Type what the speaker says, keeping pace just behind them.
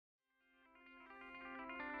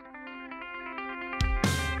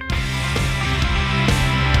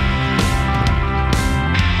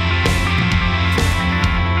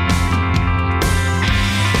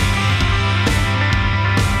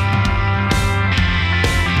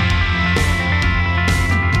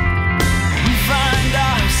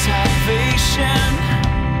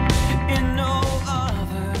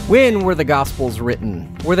When were the Gospels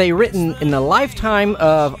written? Were they written in the lifetime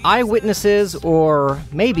of eyewitnesses, or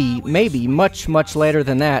maybe much, much later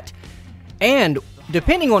than that? And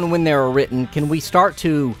depending on when they were written, can we start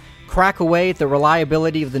to crack away at the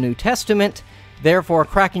reliability of the New Testament, therefore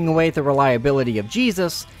cracking away at the reliability of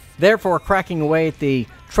Jesus, therefore cracking away at the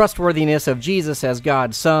trustworthiness of Jesus as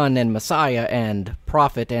God's Son and Messiah and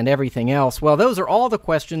prophet and everything else? Well, those are all the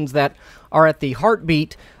questions that are at the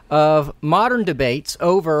heartbeat of modern debates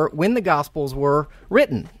over when the Gospels were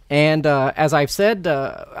written. And as I've said,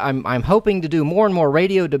 I'm hoping to do more and more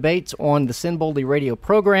radio debates on the Sin Boldly radio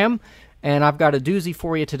program, and I've got a doozy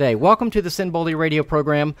for you today. Welcome to the Sin Boldly radio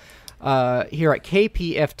program here at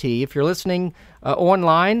KPFT. If you're listening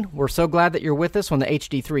online, we're so glad that you're with us on the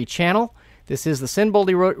HD3 channel. This is the Sin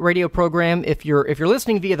Boldly radio program. If you're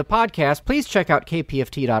listening via the podcast, please check out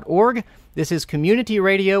kpft.org. This is community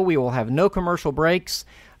radio. We will have no commercial breaks.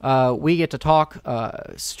 We get to talk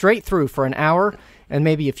straight through for an hour and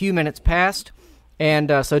maybe a few minutes past.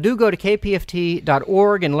 And so do go to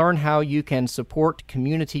kpft.org and learn how you can support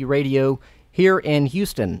community radio here in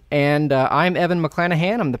Houston. And I'm Evan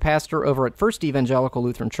McClanahan. I'm the pastor over at First Evangelical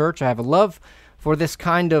Lutheran Church. I have a love for this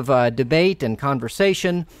kind of debate and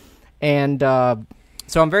conversation. And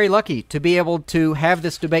so I'm very lucky to be able to have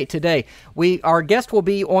this debate today. Our guest will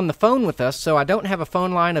be on the phone with us, so I don't have a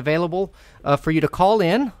phone line available for you to call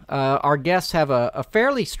in. Our guests have a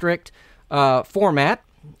fairly strict format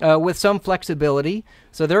with some flexibility,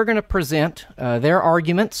 so they're going to present their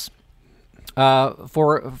arguments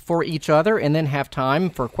for each other and then have time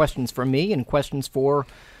for questions from me and questions for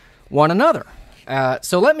one another.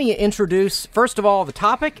 So let me introduce, first of all, the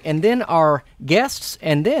topic, and then our guests,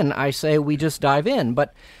 and then I say we just dive in.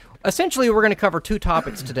 But essentially, we're going to cover two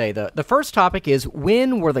topics today. The first topic is,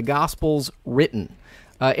 when were the Gospels written?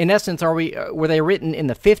 In essence, were they written in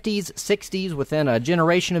the 50s, 60s, within a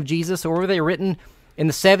generation of Jesus, or were they written in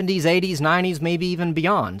the 70s, 80s, 90s, maybe even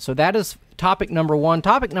beyond? So that is topic number one.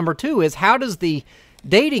 Topic number two is, how does the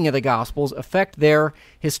dating of the Gospels affect their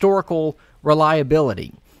historical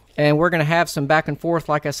reliability? And we're going to have some back and forth,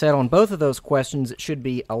 like I said, on both of those questions. It should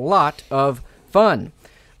be a lot of fun.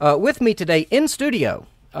 With me today in studio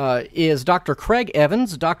is Dr. Craig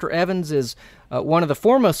Evans. Dr. Evans is one of the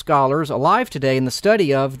foremost scholars alive today in the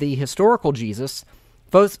study of the historical Jesus,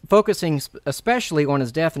 focusing especially on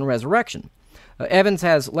his death and resurrection. Evans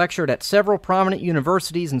has lectured at several prominent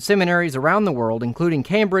universities and seminaries around the world, including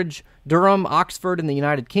Cambridge, Durham, Oxford in the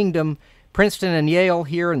United Kingdom, Princeton and Yale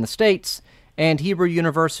here in the States, and Hebrew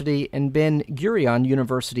University and Ben Gurion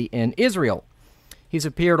University in Israel. He's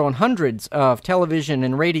appeared on hundreds of television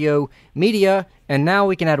and radio media, and now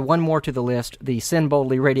we can add one more to the list, the Sin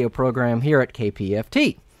Boldly radio program here at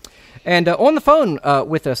KPFT. And on the phone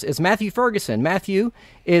with us is Matthew Ferguson. Matthew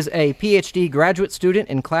is a PhD graduate student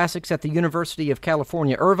in classics at the University of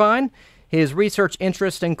California, Irvine. His research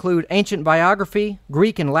interests include ancient biography,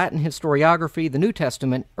 Greek and Latin historiography, the New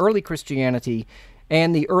Testament, early Christianity,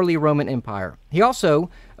 and the early Roman Empire. He also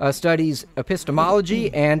studies epistemology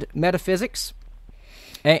and metaphysics,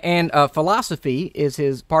 and philosophy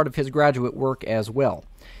is part of his graduate work as well.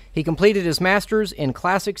 He completed his master's in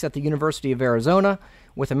classics at the University of Arizona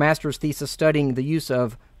with a master's thesis studying the use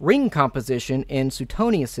of ring composition in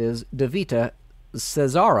Suetonius's De Vita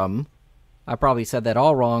Caesarum. I probably said that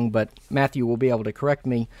all wrong, but Matthew will be able to correct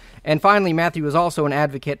me. And finally, Matthew is also an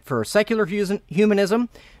advocate for secular humanism,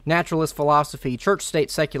 naturalist philosophy, church-state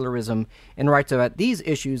secularism, and writes about these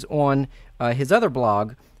issues on his other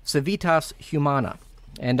blog, Civitas Humana.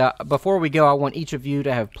 And before we go, I want each of you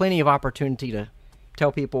to have plenty of opportunity to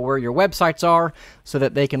tell people where your websites are so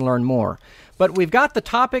that they can learn more. But we've got the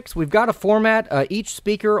topics, we've got a format. Each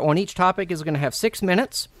speaker on each topic is going to have 6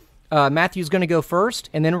 minutes. Matthew's going to go first,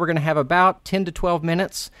 and then we're going to have about 10 to 12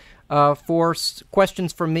 minutes for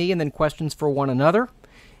questions from me and then questions for one another.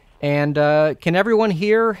 And can everyone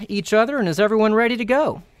hear each other, and is everyone ready to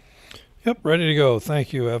go? Yep, ready to go.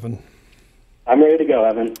 Thank you, Evan. I'm ready to go,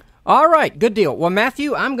 Evan. All right, good deal. Well,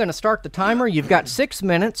 Matthew, I'm going to start the timer. You've got 6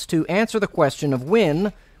 minutes to answer the question of,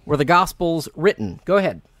 when were the Gospels written? Go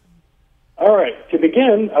ahead. All right. To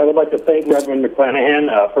begin, I would like to thank Reverend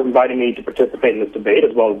McClanahan for inviting me to participate in this debate,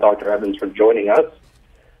 as well as Dr. Evans for joining us.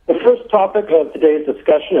 The first topic of today's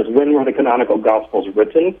discussion is, when were the canonical Gospels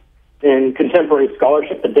written? In contemporary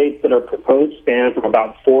scholarship, the dates that are proposed span from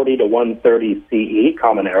about 40 to 130 CE,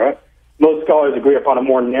 Common Era. Most scholars agree upon a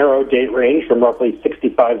more narrow date range from roughly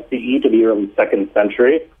 65 CE to the early 2nd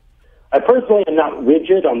century. I personally am not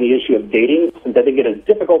rigid on the issue of dating, since I think it is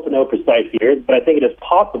difficult to know precise years, but I think it is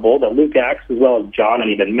possible that Luke, Acts, as well as John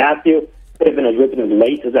and even Matthew could have been as written as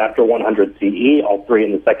late as after 100 CE, all three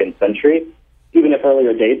in the 2nd century. even if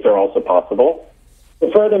earlier dates are also possible.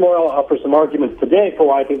 But furthermore, I'll offer some arguments today for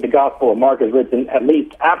why I think the Gospel of Mark is written at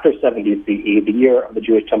least after 70 CE, the year of the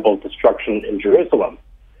Jewish temple's destruction in Jerusalem.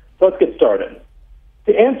 So let's get started.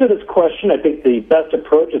 To answer this question, I think the best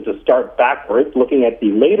approach is to start backwards, looking at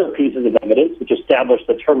the later pieces of evidence which establish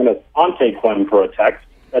the terminus ante quem for a text.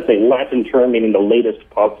 That's a Latin term meaning the latest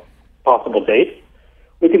possible date.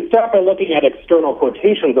 We can start by looking at external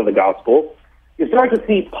quotations of the Gospels. You start to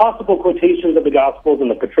see possible quotations of the Gospels in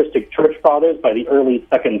the patristic church fathers by the early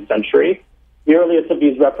 2nd century. The earliest of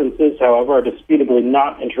these references, however, are disputably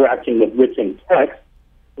not interacting with written text.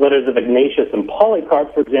 Letters of Ignatius and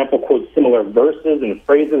Polycarp, for example, quote similar verses and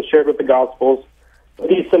phrases shared with the Gospels. But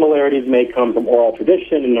these similarities may come from oral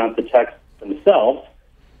tradition and not the texts themselves.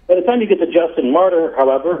 By the time you get to Justin Martyr,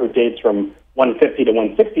 however, who dates from 150 to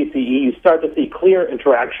 160 CE, you start to see clear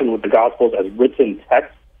interaction with the Gospels as written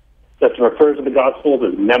texts. Justin refers to the Gospels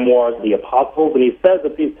as memoirs of the apostles, and he says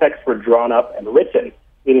that these texts were drawn up and written,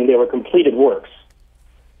 meaning they were completed works.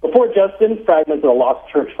 Before Justin, fragments of the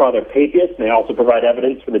lost church father Papias may also provide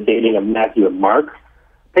evidence for the dating of Matthew and Mark.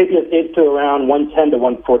 Papias dates to around 110 to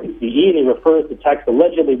 140 CE, and he refers to texts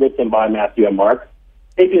allegedly written by Matthew and Mark.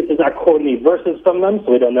 Papias does not quote any verses from them,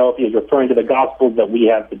 so we don't know if he is referring to the Gospels that we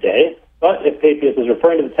have today. But if Papias is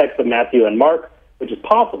referring to the text of Matthew and Mark, which is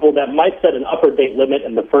possible, that might set an upper date limit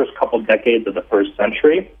in the first couple decades of the first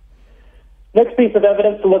century. Next piece of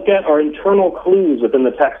evidence to look at are internal clues within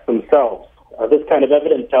the text themselves. This kind of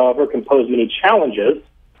evidence, however, can pose many challenges.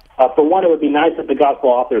 For one, it would be nice if the Gospel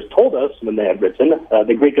authors told us when they had written.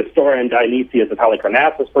 The Greek historian Dionysius of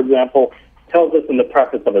Halicarnassus, for example, tells us in the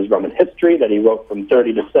preface of his Roman history that he wrote from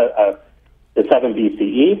 30 to 7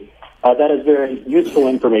 BCE. That is very useful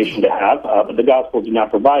information to have, but the Gospels do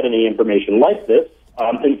not provide any information like this.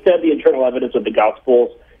 Instead, the internal evidence of the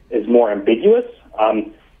Gospels is more ambiguous,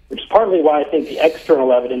 which is partly why I think the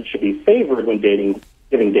external evidence should be favored when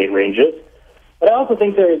giving date ranges. But I also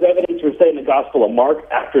think there is evidence for, say, in the Gospel of Mark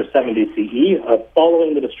after 70 CE,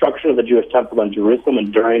 following the destruction of the Jewish temple in Jerusalem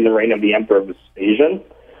and during the reign of the Emperor Vespasian.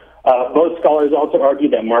 Most scholars also argue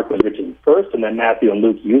that Mark was written first and that Matthew and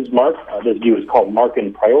Luke used Mark. This view is called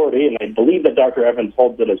Markan priority, and I believe that Dr. Evans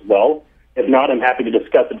holds it as well. If not, I'm happy to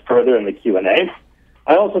discuss it further in the Q&A.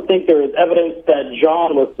 I also think there is evidence that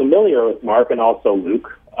John was familiar with Mark and also Luke.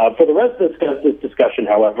 For the rest of this discussion,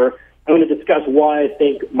 however, I'm going to discuss why I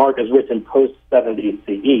think Mark is written post-70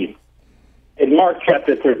 CE. In Mark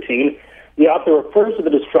chapter 13, the author refers to the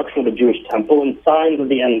destruction of the Jewish temple and signs of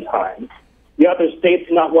the end times. The author states,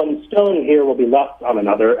 "Not one stone here will be left on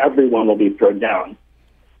another, everyone will be thrown down."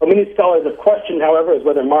 What many scholars have questioned, however, is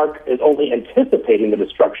whether Mark is only anticipating the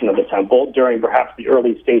destruction of the temple during perhaps the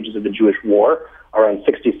early stages of the Jewish war, around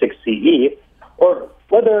 66 CE, or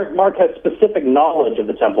whether Mark has specific knowledge of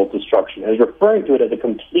the temple's destruction and is referring to it as a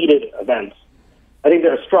completed event. I think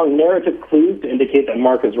there are strong narrative clues to indicate that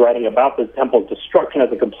Mark is writing about the temple's destruction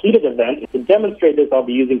as a completed event. And to demonstrate this, I'll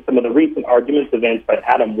be using some of the recent arguments advanced by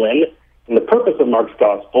Adam Wynne in The Purpose of Mark's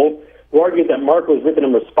Gospel, who argued that Mark was written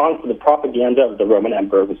in response to the propaganda of the Roman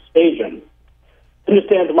Emperor Vespasian. To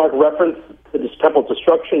understand the Mark reference to this temple's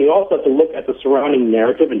destruction, you also have to look at the surrounding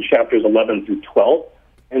narrative in chapters 11 through 12.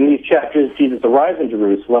 In these chapters, Jesus arrives in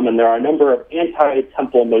Jerusalem, and there are a number of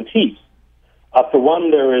anti-temple motifs. For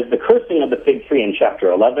one, there is the cursing of the fig tree in chapter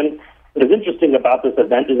 11. What is interesting about this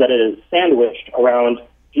event is that it is sandwiched around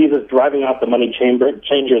Jesus driving out the money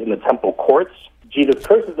changers in the temple courts. Jesus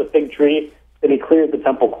curses the fig tree, then he clears the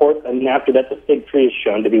temple courts, and after that, the fig tree is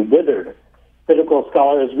shown to be withered. Critical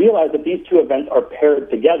scholars realize that these two events are paired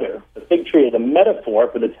together. The fig tree is a metaphor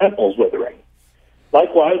for the temple's withering.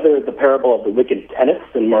 Likewise, there is the parable of the wicked tenants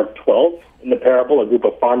in Mark 12. In the parable, a group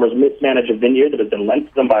of farmers mismanage a vineyard that has been lent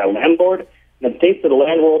to them by a landlord, and it states that the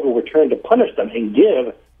landlord will return to punish them and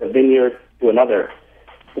give the vineyard to another.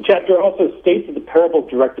 The chapter also states that the parable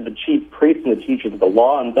directed the chief priests and the teachers of the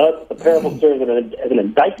law, and thus the parable serves as an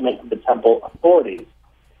indictment of the temple authorities.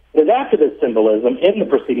 It is after this symbolism in the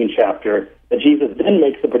preceding chapter that Jesus then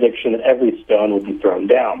makes the prediction that every stone will be thrown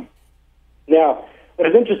down. Now, what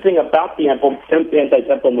is interesting about the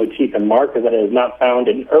anti-temple motif in Mark is that it is not found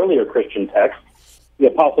in earlier Christian texts. The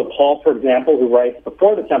Apostle Paul, for example, who writes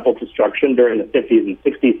before the temple destruction during the 50s and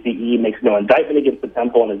 60s CE, makes no indictment against the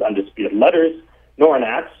temple in his undisputed letters, nor in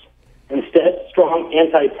Acts. Instead, strong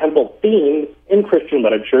anti-temple themes in Christian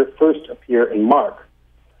literature first appear in Mark.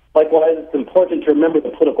 Likewise, it's important to remember the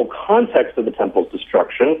political context of the temple's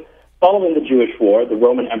destruction. Following the Jewish war, the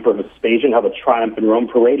Roman Emperor Vespasian held a triumph in Rome,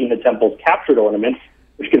 parading the temple's captured ornaments,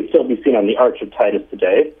 which can still be seen on the Arch of Titus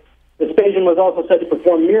today. Vespasian was also said to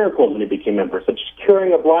perform miracles when he became emperor, such as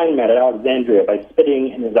curing a blind man at Alexandria by spitting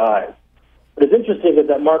in his eyes. What is interesting is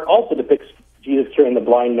that Mark also depicts Jesus curing the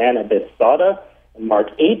blind man at Bethsaida in Mark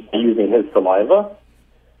 8 by using his saliva.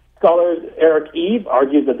 Scholar Eric Eve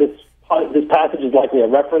argues that this passage is likely a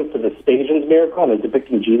reference to Vespasian's miracle and is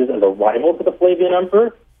depicting Jesus as a rival to the Flavian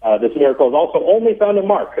emperor. This miracle is also only found in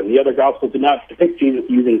Mark, and the other Gospels do not depict Jesus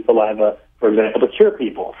using saliva, for example, to cure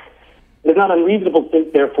people. It is not unreasonable to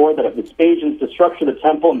think, therefore, that if Vespasian's destruction of the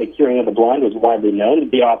temple and the curing of the blind was widely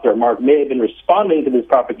known, the author of Mark may have been responding to this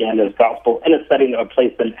propaganda as gospel in a setting that would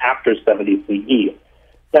place them after 70 CE.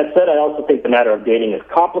 That said, I also think the matter of dating is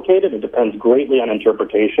complicated. It depends greatly on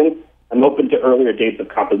interpretation. I'm open to earlier dates of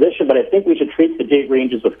composition, but I think we should treat the date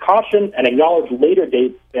ranges with caution and acknowledge later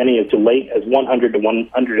dates, spanning as to late as 100 to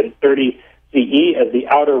 130 CE, as the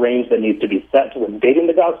outer range that needs to be set when dating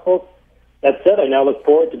the Gospels. That said, I now look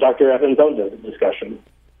forward to Dr. Evans' own discussion.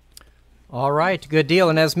 All right, good deal.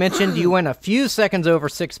 And as mentioned, you went a few seconds over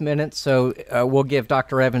 6 minutes, so we'll give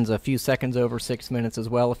Dr. Evans a few seconds over 6 minutes as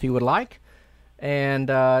well, if he would like. And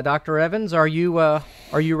Dr. Evans, are you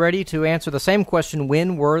ready to answer the same question?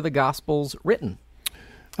 When were the Gospels written?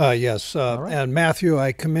 Yes. Right. And Matthew,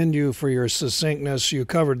 I commend you for your succinctness. You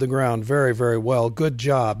covered the ground very, very well. Good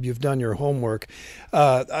job. You've done your homework.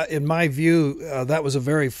 In my view, that was a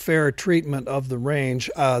very fair treatment of the range.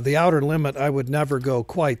 The outer limit, I would never go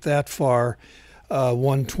quite that far,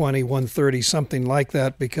 120, 130, something like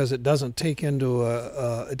that, because it doesn't take into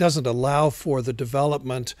it doesn't allow for the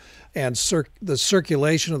development and the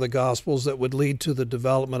circulation of the Gospels that would lead to the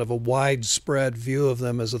development of a widespread view of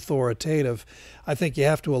them as authoritative. I think you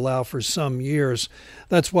have to allow for some years.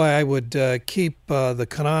 That's why I would keep the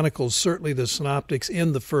canonicals, certainly the synoptics,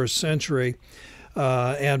 in the first century,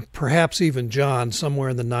 and perhaps even John somewhere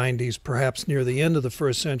in the 90s, perhaps near the end of the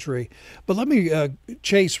first century. But let me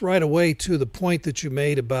chase right away to the point that you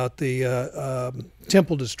made about the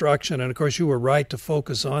temple destruction, and of course you were right to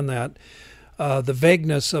focus on that. The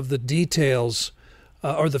vagueness of the details,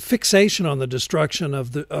 or the fixation on the destruction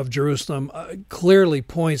of Jerusalem, clearly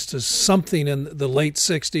points to something in the late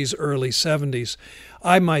 60s, early 70s.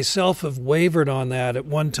 I myself have wavered on that. At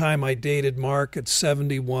one time I dated Mark at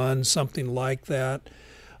 71, something like that.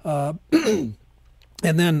 And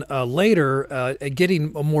then later,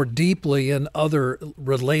 getting more deeply in other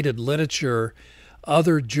related literature,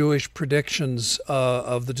 other Jewish predictions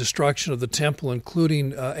of the destruction of the temple,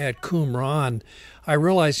 including at Qumran, I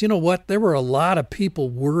realized, you know what, there were a lot of people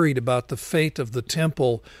worried about the fate of the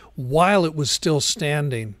temple while it was still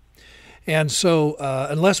standing. And so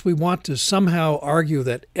unless we want to somehow argue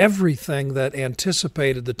that everything that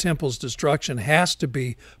anticipated the temple's destruction has to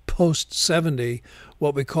be post-70,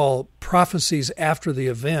 what we call prophecies after the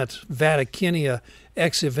event, Vaticanea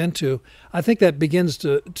ex eventu, I think that begins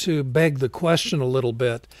to beg the question a little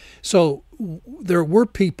bit. So there were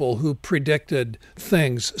people who predicted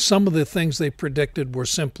things. Some of the things they predicted were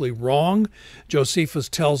simply wrong. Josephus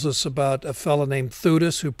tells us about a fellow named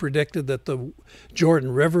Theudas who predicted that the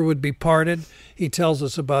Jordan River would be parted. He tells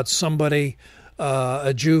us about somebody,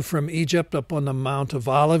 a Jew from Egypt up on the Mount of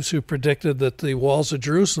Olives, who predicted that the walls of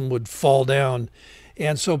Jerusalem would fall down.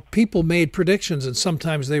 And so people made predictions, and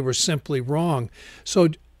sometimes they were simply wrong. So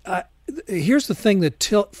here's the thing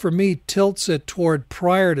that, for me, tilts it toward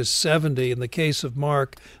prior to 70, in the case of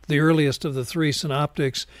Mark, the earliest of the three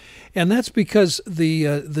synoptics. And that's because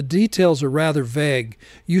the details are rather vague.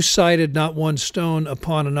 You cited not one stone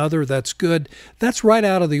upon another. That's good. That's right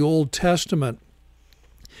out of the Old Testament.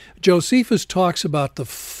 Josephus talks about the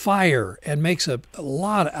fire and makes a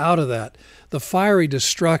lot out of that, the fiery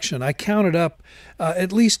destruction. I counted up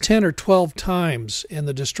at least 10 or 12 times in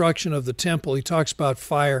the destruction of the temple. He talks about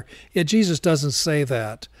fire, yet Jesus doesn't say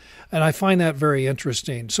that. And I find that very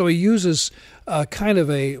interesting. So he uses kind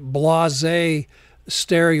of a blasé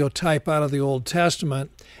stereotype out of the Old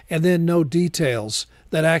Testament, and then no details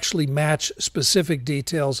that actually match specific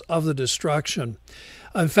details of the destruction.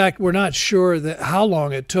 In fact, we're not sure that how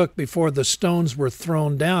long it took before the stones were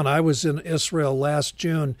thrown down. I was in Israel last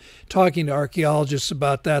June talking to archaeologists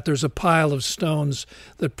about that. There's a pile of stones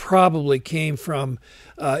that probably came from,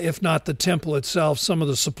 if not the temple itself, some of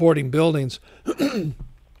the supporting buildings. And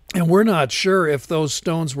we're not sure if those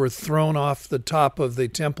stones were thrown off the top of the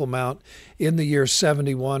Temple Mount in the year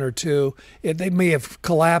 71 or 2. They may have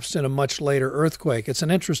collapsed in a much later earthquake. It's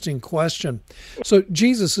an interesting question. So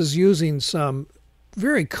Jesus is using some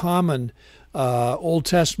very common Old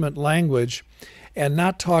Testament language and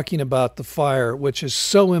not talking about the fire, which is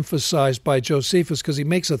so emphasized by Josephus because he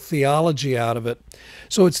makes a theology out of it.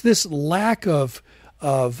 So it's this lack of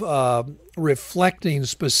of reflecting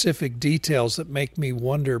specific details that make me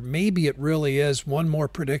wonder maybe it really is one more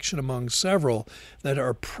prediction among several that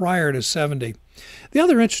are prior to 70. The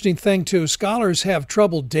other interesting thing, too, scholars have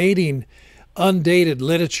trouble dating undated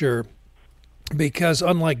literature because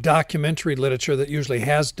unlike documentary literature that usually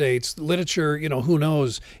has dates, literature, who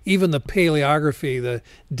knows, even the paleography, the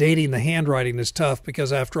dating the handwriting is tough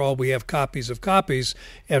because after all, we have copies of copies,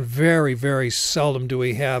 and very, very seldom do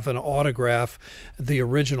we have an autograph, the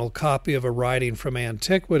original copy of a writing from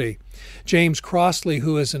antiquity. James Crossley,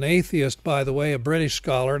 who is an atheist, by the way, a British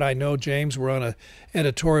scholar, and I know James, we're on an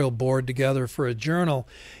editorial board together for a journal,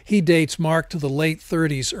 he dates Mark to the late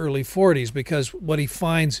 30s, early 40s, because what he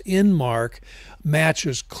finds in Mark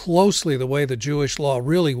matches closely the way the Jewish law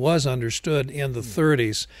really was understood in the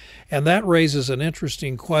 30s. And that raises an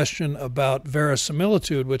interesting question about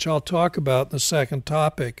verisimilitude, which I'll talk about in the second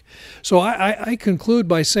topic. So I conclude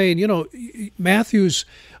by saying, Matthew's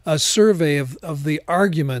survey of the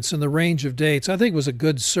arguments and the range of dates, I think was a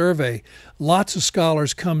good survey. Lots of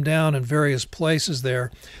scholars come down in various places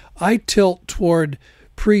there. I tilt toward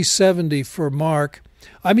pre-70 for Mark.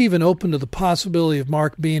 I'm even open to the possibility of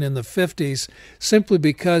Mark being in the 50s simply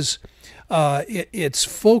because its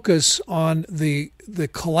focus on the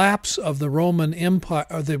collapse of the Roman Empire,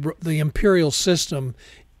 or the imperial system,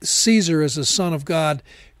 Caesar as a son of God,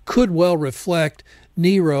 could well reflect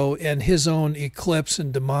Nero and his own eclipse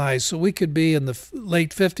and demise. So we could be in the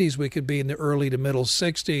late 50s, we could be in the early to middle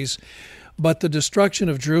 60s, but the destruction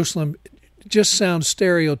of Jerusalem just sounds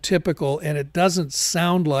stereotypical, and it doesn't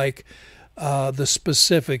sound like the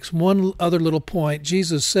specifics. One other little point,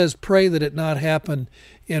 Jesus says, pray that it not happen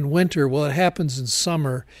in winter. Well, it happens in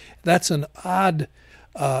summer. That's an odd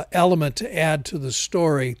element to add to the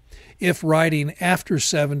story. If writing after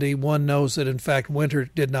 70, one knows that, in fact, winter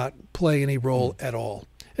did not play any role at all.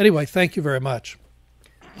 Anyway, thank you very much.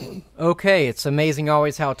 Okay, it's amazing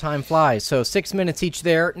always how time flies. So 6 minutes each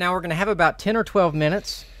there. Now we're going to have about 10 or 12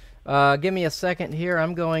 minutes. Give me a second here.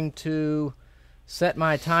 I'm going to set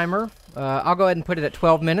my timer. I'll go ahead and put it at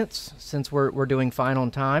 12 minutes since we're doing fine on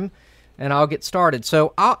time, and I'll get started.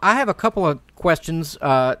 So I have a couple of questions.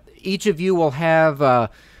 Each of you will have,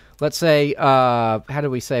 let's say,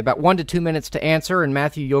 about 1 to 2 minutes to answer, and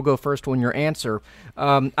Matthew, you'll go first on your answer.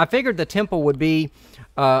 I figured the temple would be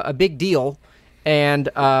a big deal, and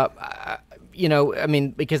because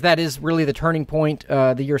that is really the turning point,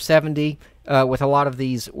 the year 70, with a lot of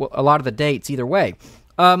the dates either way.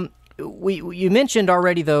 You mentioned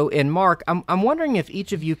already, though, in Mark, I'm wondering if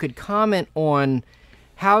each of you could comment on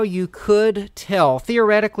how you could tell,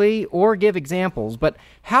 theoretically, or give examples, but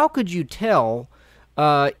how could you tell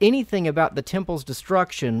anything about the temple's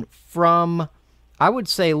destruction from, I would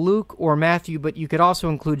say, Luke or Matthew, but you could also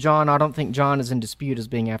include John. I don't think John is in dispute as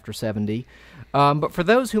being after 70. But for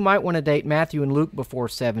those who might want to date Matthew and Luke before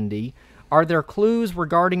 70, are there clues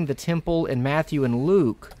regarding the temple in Matthew and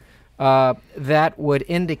Luke that would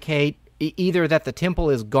indicate either that the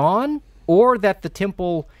temple is gone or that the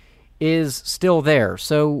temple is still there?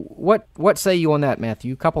 So what say you on that,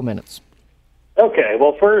 Matthew? Couple minutes. Okay,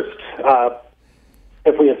 well, first,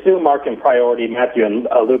 if we assume Mark in priority, Matthew and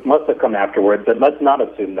Luke must have come afterwards, but let's not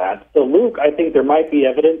assume that. So Luke, I think there might be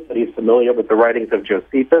evidence that he's familiar with the writings of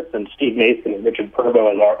Josephus, and Steve Mason and Richard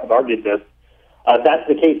Purvo have argued this. If that's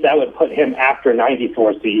the case, that would put him after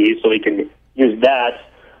 94 CE, so we can use that.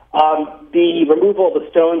 The removal of the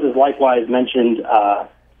stones is likewise mentioned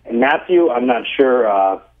in Matthew. I'm not sure.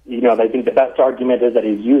 I think the best argument is that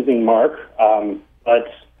he's using Mark, but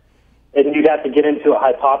you'd have to get into a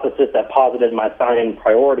hypothesis that posited my sign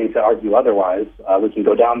priority to argue otherwise. We can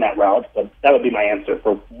go down that route, but that would be my answer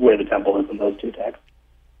for where the temple is in those two texts.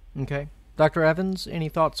 Okay. Dr. Evans, any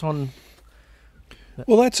thoughts on that?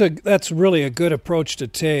 Well, that's really a good approach to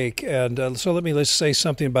take. And so let's say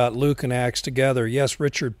something about Luke and Acts together. Yes,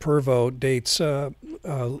 Richard Purvo dates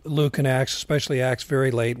Luke and Acts, especially Acts,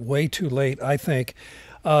 very late, way too late, I think.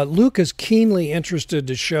 Luke is keenly interested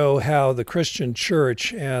to show how the Christian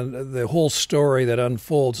church and the whole story that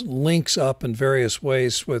unfolds links up in various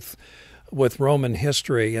ways with Roman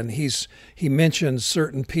history, and he mentions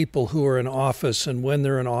certain people who are in office and when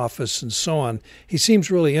they're in office and so on. He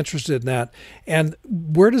seems really interested in that. And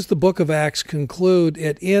where does the book of Acts conclude?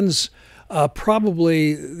 It ends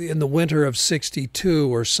probably in the winter of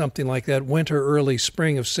 62 or something like that, winter, early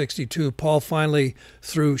spring of 62. Paul finally,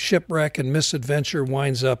 through shipwreck and misadventure,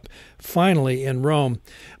 winds up finally in Rome.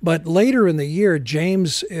 But later in the year,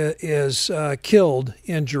 James is killed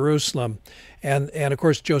in Jerusalem. And of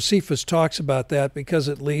course, Josephus talks about that because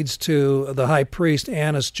it leads to the high priest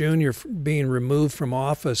Annas Jr. being removed from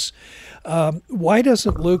office. Why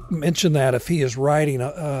doesn't Luke mention that if he is writing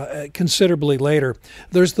considerably later?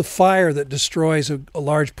 There's the fire that destroys a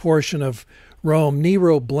large portion of Rome.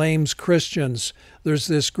 Nero blames Christians. There's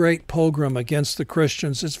this great pogrom against the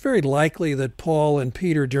Christians. It's very likely that Paul and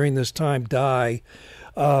Peter during this time die.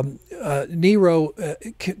 Nero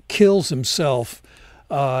kills himself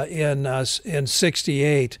in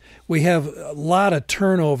 68. We have a lot of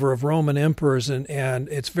turnover of Roman emperors, and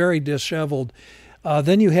it's very disheveled.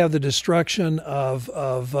 Then you have the destruction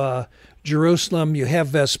of Jerusalem. You have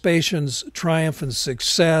Vespasian's triumph and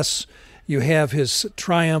success. You have his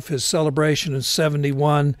triumph, his celebration in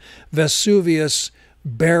 71. Vesuvius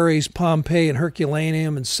buries Pompeii and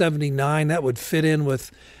Herculaneum in 79. That would fit in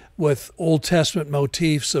with Old Testament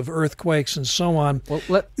motifs of earthquakes and so on.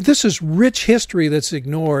 Well, this is rich history that's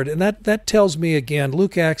ignored, and that tells me again,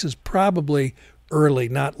 Luke Acts is probably early,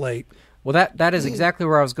 not late. Well, that is exactly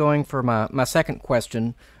where I was going for my second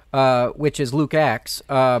question, which is Luke Acts.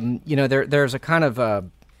 There's a kind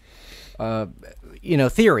of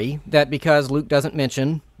theory that because Luke doesn't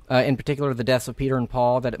mention, in particular, the deaths of Peter and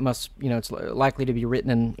Paul, that it must, it's likely to be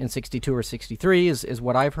written in 62 or 63 is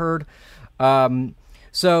what I've heard. And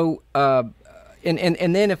then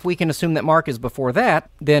if we can assume that Mark is before that,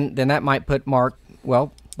 then that might put Mark,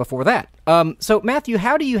 before that. So Matthew,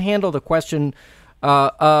 how do you handle the question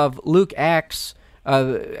of Luke Acts?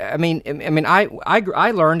 I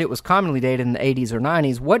learned it was commonly dated in the 80s or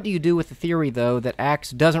 90s. What do you do with the theory, though, that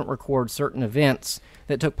Acts doesn't record certain events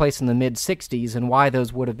that took place in the mid-60s, and why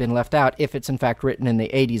those would have been left out if it's in fact written in the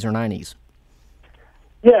 80s or 90s?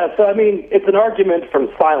 Yeah, so it's an argument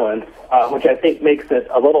from silence, which I think makes it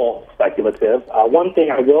a little speculative. One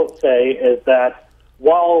thing I will say is that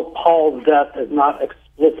while Paul's death is not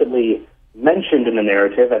explicitly mentioned in the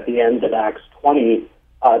narrative at the end of Acts 20,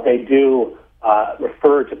 they do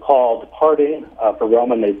refer to Paul departing for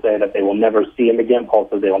Rome, and they say that they will never see him again. Paul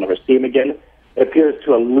says they will never see him again. It appears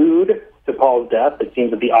to allude to Paul's death. It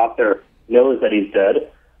seems that the author knows that he's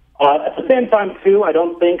dead. At the same time, too, I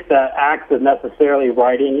don't think that Acts is necessarily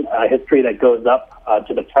writing history that goes up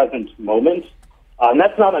to the present moment. And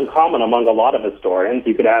that's not uncommon among a lot of historians.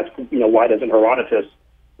 You could ask, why doesn't Herodotus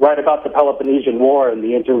write about the Peloponnesian War and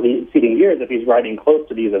the interceding years if he's writing close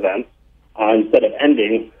to these events instead of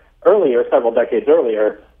ending earlier, several decades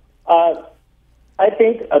earlier? I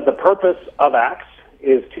think the purpose of Acts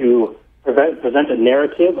is to present a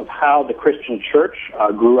narrative of how the Christian church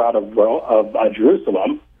grew out of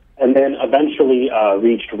Jerusalem and then eventually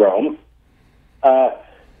reached Rome.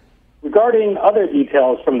 Regarding other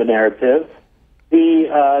details from the narrative,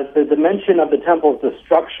 the mention of the temple's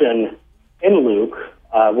destruction in Luke,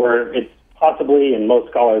 where it's possibly, and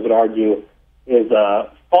most scholars would argue, is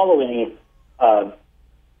following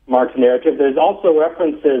Mark's narrative. There's also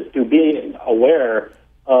references to being aware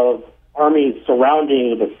of armies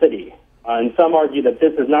surrounding the city. And some argue that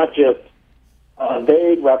this is not just a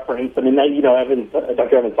vague reference.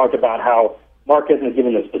 Dr. Evans talked about how Mark isn't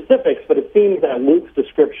giving the specifics, but it seems that Luke's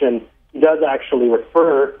description does actually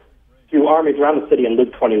refer to armies around the city in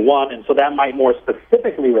Luke 21, and so that might more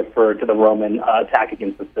specifically refer to the Roman attack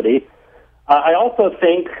against the city. I also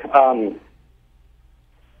think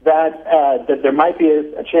that there might be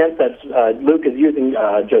a chance that Luke is using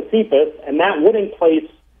Josephus, and that wouldn't place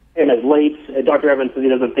him as late. Dr. Evans says he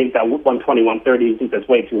doesn't think that 120, 130, he thinks that's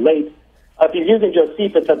way too late. If he's using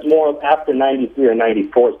Josephus, that's more after 93 or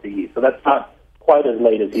 94 CE, so that's not quite as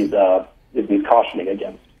late as he's cautioning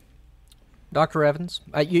against. Dr. Evans,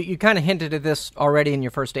 you kind of hinted at this already in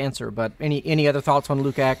your first answer, but any other thoughts on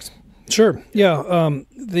Luke Acts? Sure. Yeah.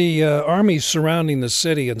 The armies surrounding the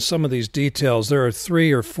city and some of these details, there are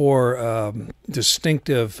 3 or 4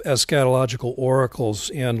 distinctive eschatological oracles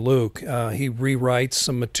in Luke. He rewrites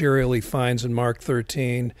some material he finds in Mark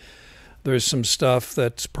 13. There's some stuff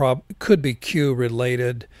that could be Q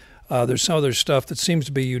related. There's some other stuff that seems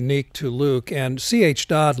to be unique to Luke. And C.H.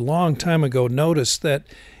 Dodd, a long time ago, noticed that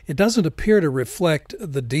it doesn't appear to reflect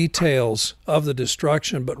the details of the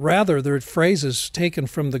destruction, but rather there are phrases taken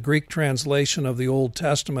from the Greek translation of the Old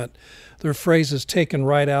Testament. There are phrases taken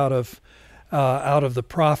right out of the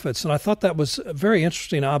prophets. And I thought that was a very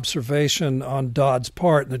interesting observation on Dodd's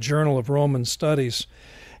part in the Journal of Roman Studies.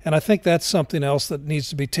 And I think that's something else that needs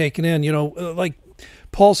to be taken in. Like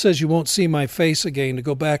Paul says, you won't see my face again. To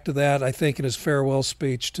go back to that, I think in his farewell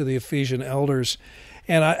speech to the Ephesian elders.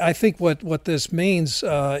 And I think what this means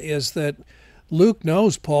is that Luke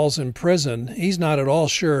knows Paul's in prison. He's not at all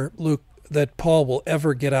sure that Paul will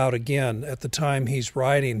ever get out again at the time he's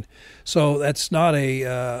writing. So that's not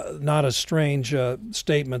a strange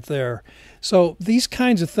statement there. So these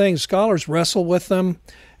kinds of things, scholars wrestle with them,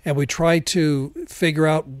 and we try to figure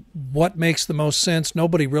out what makes the most sense.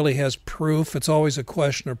 Nobody really has proof. It's always a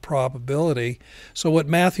question of probability. So what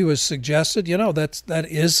Matthew has suggested,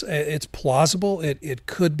 it's plausible. It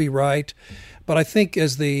could be right. But I think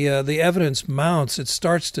as the evidence mounts, it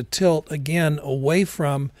starts to tilt again away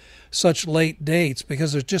from such late dates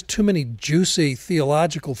because there's just too many juicy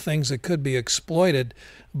theological things that could be exploited,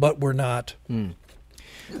 but we're not.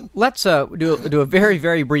 Let's do a very,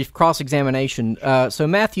 very brief cross-examination. So,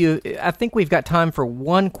 Matthew, I think we've got time for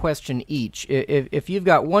one question each. If you've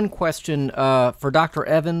got one question for Dr.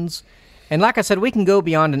 Evans, and like I said, we can go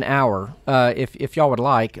beyond an hour if y'all would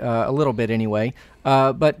like, a little bit anyway.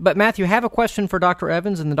 But Matthew, have a question for Dr.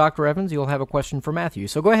 Evans, and then Dr. Evans, you'll have a question for Matthew.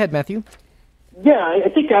 So go ahead, Matthew. Yeah, I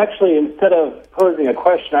think actually instead of posing a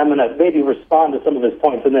question, I'm going to maybe respond to some of his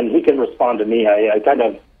points, and then he can respond to me. I kind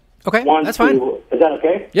of that's fine. Is that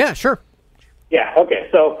okay? Yeah, sure. Yeah, okay.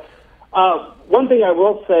 So one thing I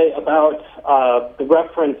will say about the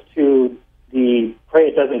reference to the pray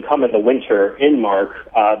it doesn't come in the winter in Mark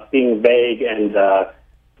being vague and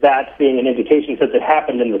that being an indication since it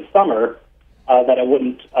happened in the summer that it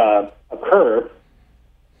wouldn't occur.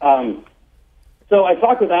 So I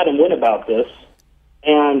talked with Adam Wynn about this,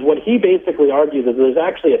 and what he basically argues is there's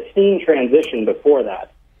actually a scene transition before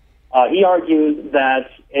that. He argues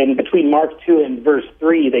that in between Mark 2 and verse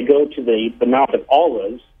 3, they go to the Mount of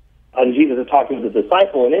Olives, and Jesus is talking with the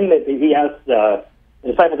disciple, and in that he asks, the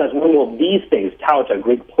disciple says, when will these things, tauta,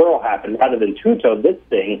 Greek plural, happen, rather than tuto, this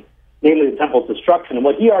thing, namely the temple's destruction. And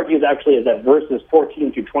what he argues actually is that verses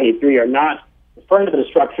 14 through 23 are not referring to the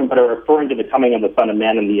destruction, but are referring to the coming of the Son of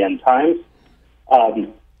Man in the end times.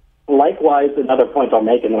 Likewise, another point I'll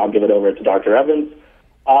make, and then I'll give it over to Dr. Evans,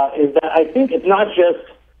 is that I think it's not just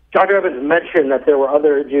Dr. Evans mentioned that there were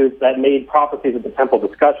other Jews that made prophecies of the temple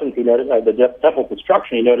discussions. He noted the temple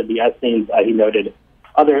destruction. He noted the Essenes. He noted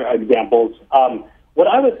other examples. What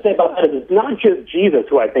I would say about that is it's not just Jesus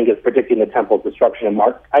who I think is predicting the temple's destruction in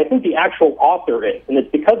Mark. I think the actual author is, and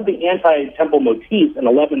it's because of the anti-temple motifs in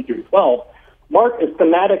 11 through 12. Mark is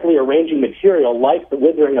thematically arranging material like the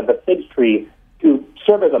withering of the fig tree to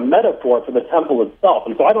serve as a metaphor for the temple itself.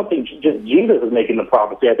 And so I don't think just Jesus is making the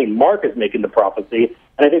prophecy. I think Mark is making the prophecy.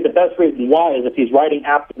 And I think the best reason why is if he's writing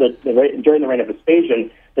after during the reign of Vespasian,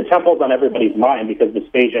 the temple's on everybody's mind because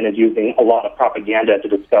Vespasian is using a lot of propaganda to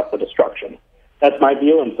discuss the destruction. That's my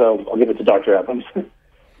view, and so I'll give it to Dr. Evans.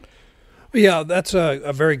 Yeah, that's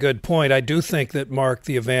a very good point. I do think that Mark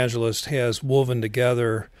the evangelist has woven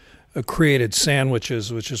together created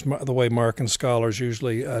sandwiches, which is the way Markan scholars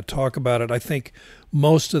usually talk about it. I think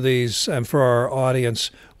most of these, and for our audience,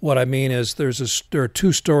 what I mean is there are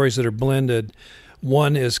two stories that are blended.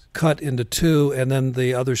 One is cut into two, and then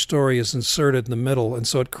the other story is inserted in the middle, and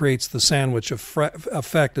so it creates the sandwich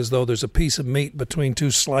effect as though there's a piece of meat between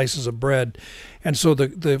two slices of bread. And so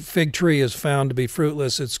the fig tree is found to be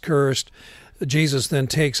fruitless, it's cursed. Jesus then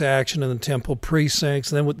takes action in the temple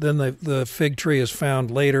precincts. Then the fig tree is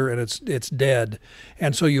found later, and it's dead.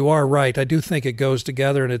 And so you are right. I do think it goes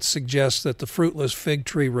together, and it suggests that the fruitless fig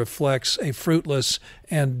tree reflects a fruitless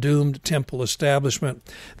and doomed temple establishment.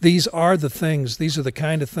 These are the things. These are the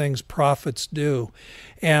kind of things prophets do,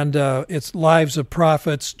 and it's lives of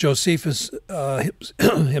prophets. Josephus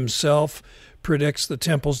himself predicts the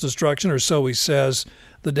temple's destruction, or so he says.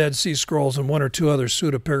 The Dead Sea Scrolls and one or two other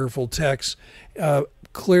pseudepigraphal texts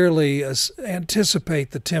clearly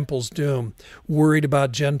anticipate the temple's doom, worried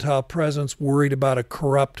about Gentile presence, worried about a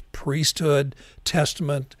corrupt priesthood.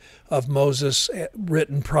 Testament of Moses,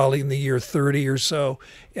 written probably in the year 30 or so,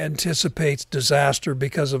 anticipates disaster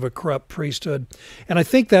because of a corrupt priesthood. And I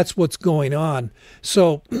think that's what's going on.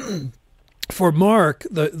 So for Mark,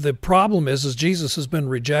 the problem is Jesus has been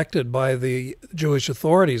rejected by the Jewish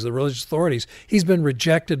authorities, the religious authorities. He's been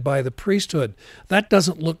rejected by the priesthood. That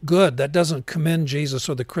doesn't look good. That doesn't commend Jesus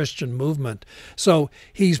or the Christian movement. So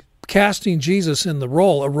he's casting Jesus in a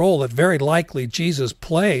role that very likely Jesus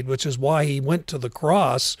played, which is why he went to the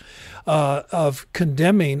cross, of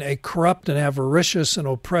condemning a corrupt and avaricious and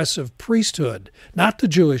oppressive priesthood, not the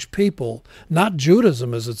Jewish people, not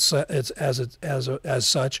Judaism as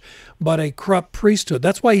such, but a corrupt priesthood.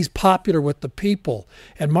 That's why he's popular with the people.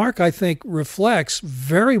 And Mark, I think, reflects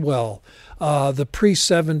very well the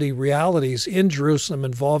pre-70 realities in Jerusalem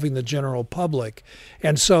involving the general public.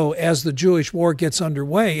 And so as the Jewish war gets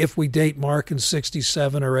underway, if we date Mark in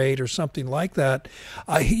 67 or 8 or something like that,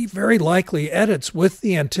 he very likely edits with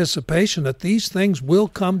the anticipation that these things will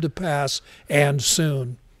come to pass and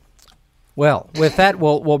soon. Well, with that,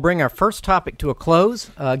 we'll bring our first topic to a close.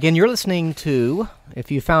 Again, you're listening to, if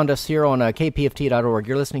you found us here on kpft.org,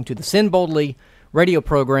 you're listening to the Sin Boldly radio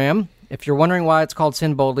program. If you're wondering why it's called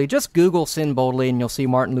Sin Boldly, just Google Sin Boldly, and you'll see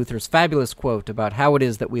Martin Luther's fabulous quote about how it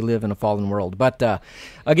is that we live in a fallen world. But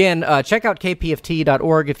again, check out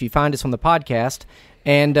kpft.org if you find us on the podcast.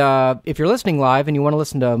 And if you're listening live and you want to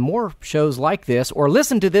listen to more shows like this, or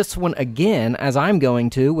listen to this one again, as I'm going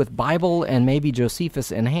to, with Bible and maybe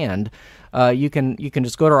Josephus in hand, you can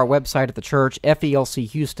just go to our website at the church,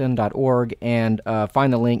 felchouston.org, and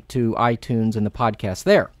find the link to iTunes and the podcast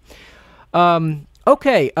there.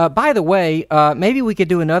 Okay. By the way, maybe we could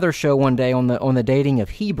do another show one day on the dating of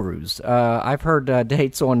Hebrews. I've heard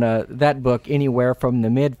dates on that book anywhere from the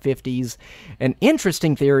mid-50s, and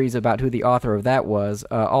interesting theories about who the author of that was,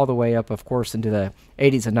 all the way up, of course, into the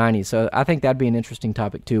 80s and 90s. So I think that'd be an interesting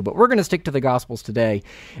topic too. But we're going to stick to the Gospels today.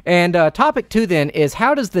 And topic 2 then is,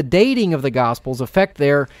 how does the dating of the Gospels affect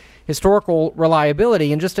their historical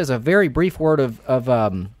reliability? And just as a very brief word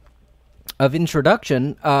of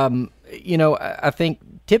introduction, I think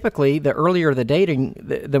typically the earlier the dating,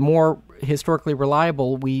 the more historically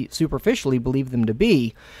reliable we superficially believe them to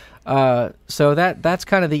be. So that's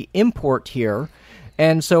kind of the import here.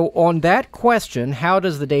 And so on that question, how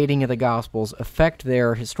does the dating of the Gospels affect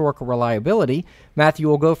their historical reliability? Matthew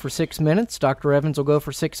will go for 6 minutes, Dr. Evans will go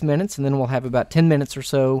for 6 minutes, and then we'll have about 10 minutes or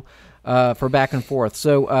so for back and forth.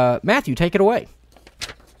 So Matthew, take it away.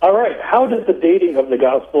 All right. How does the dating of the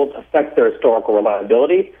Gospels affect their historical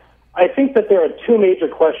reliability? I think that there are 2 major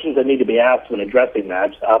questions that need to be asked when addressing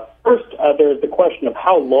that. First, there's the question of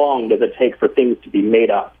how long does it take for things to be made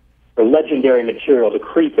up, for legendary material to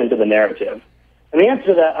creep into the narrative. And the answer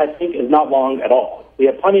to that, I think, is not long at all. We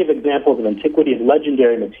have plenty of examples of antiquity of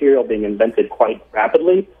legendary material being invented quite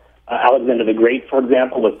rapidly. Alexander the Great, for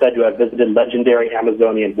example, was said to have visited legendary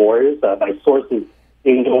Amazonian warriors by sources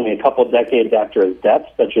dating to only a couple of decades after his death,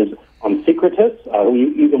 such as Secretus, who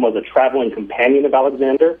even was a traveling companion of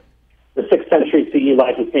Alexander. The 6th century CE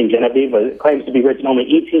life of St. Genevieve claims to be written only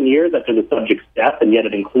 18 years after the subject's death, and yet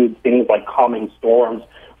it includes things like calming storms,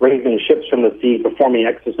 raising ships from the sea, performing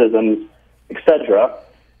exorcisms, etc.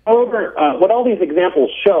 However, what all these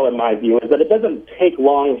examples show, in my view, is that it doesn't take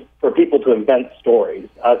long for people to invent stories,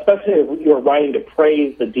 especially if you're writing to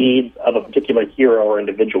praise the deeds of a particular hero or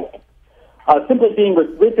individual. Simply being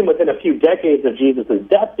written within a few decades of Jesus'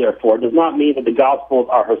 death, therefore, does not mean that the Gospels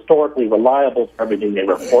are historically reliable for everything they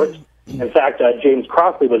report. In fact, James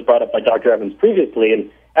Crossley was brought up by Dr. Evans previously,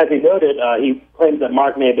 and as he noted, he claims that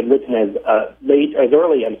Mark may have been written as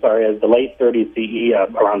early as the late 30s CE,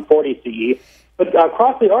 around 40 CE. But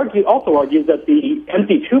Crossley also argues that the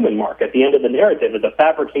empty tomb in Mark at the end of the narrative is a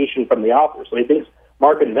fabrication from the author. So he thinks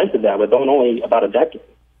Mark invented that with only about a decade.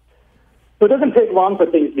 So it doesn't take long for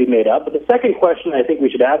things to be made up. But the second question I think we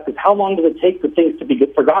should ask is, how long does it take for things to be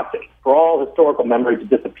forgotten, for all historical memory to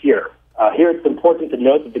disappear? Here it's important to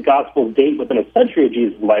note that the Gospels date within a century of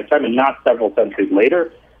Jesus' lifetime and not several centuries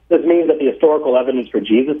later. This means that the historical evidence for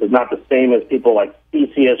Jesus is not the same as people like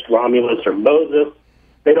Theseus, Romulus, or Moses.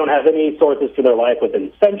 They don't have any sources for their life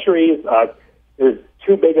within centuries. There's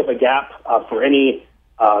too big of a gap for any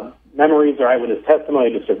memories or eyewitness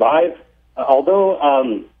testimony to survive.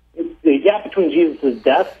 Although the gap between Jesus'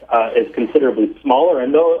 death is considerably smaller,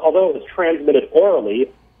 and although it was transmitted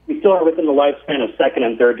orally, we still are within the lifespan of 2nd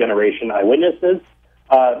and 3rd generation eyewitnesses,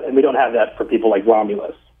 and we don't have that for people like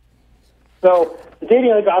Romulus. So the dating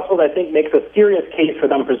of the Gospels, I think, makes a serious case for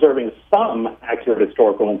them preserving some accurate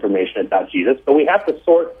historical information about Jesus, but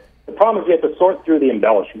the problem is we have to sort through the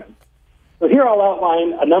embellishments. So here I'll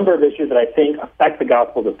outline a number of issues that I think affect the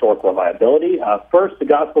Gospel's historical reliability. First, the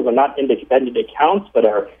Gospels are not independent accounts, but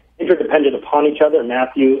are interdependent upon each other.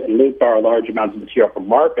 Matthew and Luke borrow large amounts of material from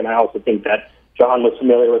Mark, and I also think that John was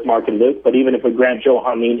familiar with Mark and Luke, but even if we grant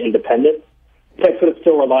Johannine independence, the text would have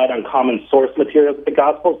still relied on common source materials of the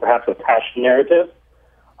Gospels, perhaps a passion narrative.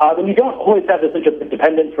 Then you don't always have this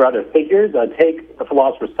interdependence for other figures. Take the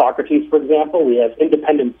philosopher Socrates, for example. We have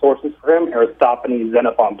independent sources for him, Aristophanes,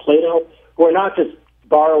 Xenophon, Plato, who are not just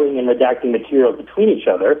borrowing and redacting materials between each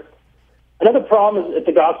other. Another problem is at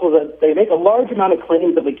the Gospels that they make a large amount of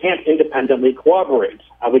claims that we can't independently corroborate.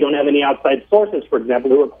 We don't have any outside sources, for example,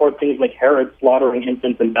 who record things like Herod slaughtering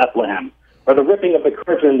infants in Bethlehem, or the ripping of the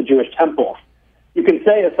curtain in the Jewish temple. You can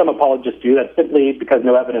say, as some apologists do, that simply because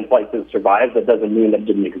no evidence like this survives, that doesn't mean that it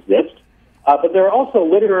didn't exist. But there are also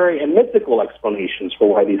literary and mythical explanations for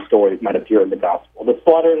why these stories might appear in the Gospel. The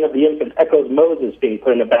slaughtering of the infant echoes Moses being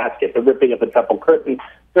put in a basket. The ripping of the temple curtain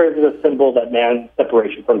serves as a symbol that man's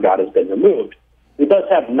separation from God has been removed. We thus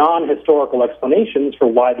have non-historical explanations for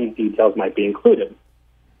why these details might be included.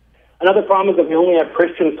 Another problem is that we only have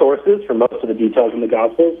Christian sources for most of the details in the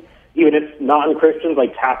Gospels. Even if non-Christians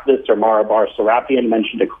like Tacitus or Marabar Serapion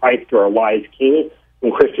mentioned a Christ or a wise king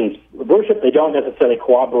when Christians worship, they don't necessarily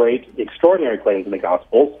corroborate the extraordinary claims in the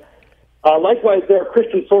Gospels. Likewise, there are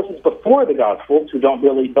Christian sources before the Gospels who don't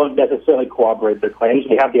necessarily corroborate their claims.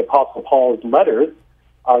 We have the Apostle Paul's letters.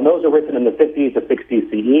 Those are written in the 50s to 60s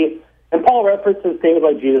CE. And Paul references things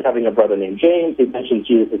like Jesus having a brother named James. He mentions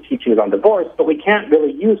Jesus' teachings on divorce, but we can't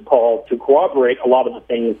really use Paul to corroborate a lot of the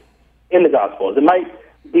things in the Gospels. It might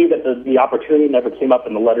be that the opportunity never came up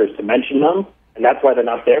in the letters to mention them, and that's why they're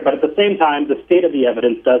not there. But at the same time, the state of the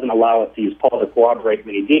evidence doesn't allow us to use Paul to corroborate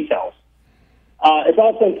many details. It's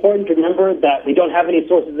also important to remember that we don't have any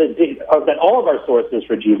sources that all of our sources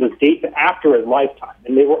for Jesus date to after his lifetime,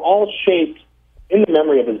 and they were all shaped in the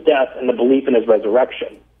memory of his death and the belief in his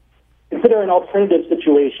resurrection. Consider an alternative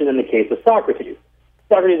situation in the case of Socrates.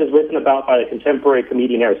 Socrates is written about by the contemporary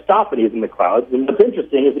comedian Aristophanes in the Clouds, and what's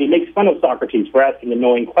interesting is that he makes fun of Socrates for asking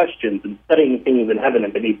annoying questions and studying things in heaven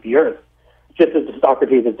and beneath the earth, just as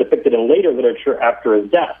Socrates is depicted in later literature after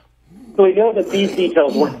his death. So we know that these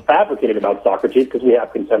details weren't fabricated about Socrates because we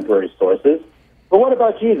have contemporary sources. But what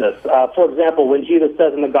about Jesus? For example, when Jesus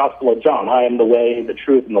says in the Gospel of John, "I am the way, the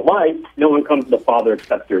truth, and the life, no one comes to the Father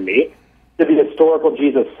except through me," did the historical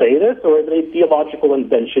Jesus say this, or is it a theological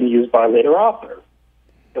invention used by a later author?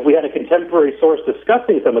 If we had a contemporary source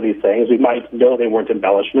discussing some of these things, we might know they weren't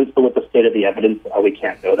embellishments, but with the state of the evidence, we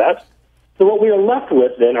can't know that. So what we are left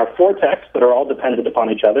with, then, are four texts that are all dependent upon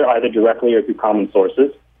each other, either directly or through common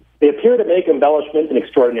sources. They appear to make embellishments and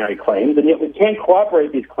extraordinary claims, and yet we can't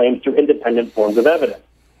corroborate these claims through independent forms of evidence.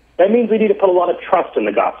 That means we need to put a lot of trust in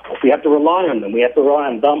the Gospels. We have to rely on them. We have to rely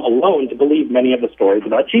on them alone to believe many of the stories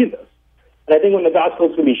about Jesus. And I think when the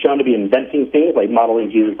Gospels can be shown to be inventing things like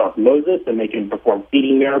modeling Jesus off Moses and making him perform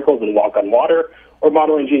feeding miracles and walk on water, or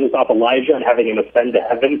modeling Jesus off Elijah and having him ascend to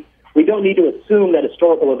heaven, we don't need to assume that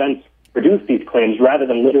historical events produce these claims rather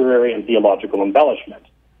than literary and theological embellishment.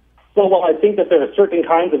 So while I think that there are certain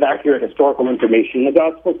kinds of accurate historical information in the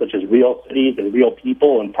Gospels, such as real cities and real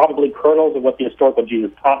people and probably kernels of what the historical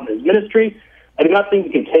Jesus taught in his ministry, I do not think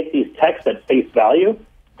we can take these texts at face value.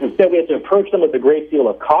 Instead, we have to approach them with a great deal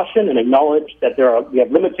of caution and acknowledge that we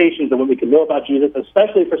have limitations in what we can know about Jesus,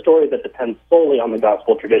 especially for stories that depend solely on the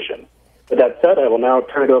gospel tradition. With that said, I will now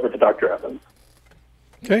turn it over to Dr. Evans.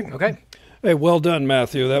 Okay. Hey, well done,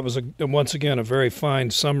 Matthew. That was, once again, a very fine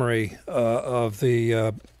summary of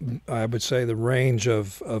the, I would say, the range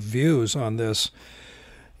of views on this.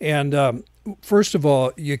 And first of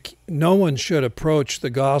all, no one should approach the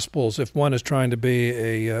Gospels if one is trying to be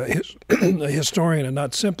a historian and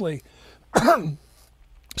not simply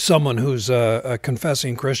someone who's a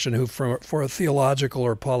confessing Christian who, for a theological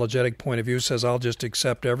or apologetic point of view, says, I'll just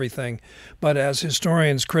accept everything. But as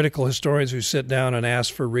historians, critical historians who sit down and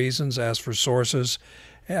ask for reasons, ask for sources,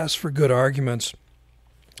 ask for good arguments,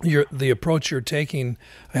 the approach you're taking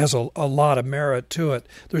has a lot of merit to it.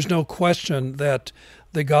 There's no question that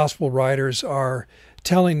the gospel writers are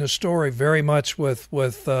telling the story very much with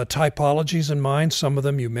typologies in mind. Some of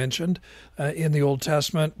them you mentioned in the Old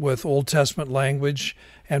Testament, with Old Testament language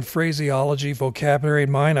and phraseology, vocabulary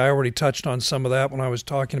in mind. I already touched on some of that when I was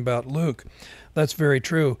talking about Luke. That's very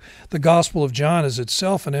true. The Gospel of John is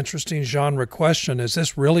itself an interesting genre question. Is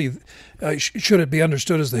this really, should it be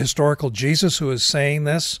understood as the historical Jesus who is saying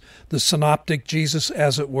this, the synoptic Jesus,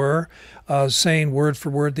 as it were, saying word for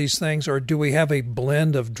word these things? Or do we have a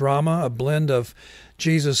blend of drama, a blend of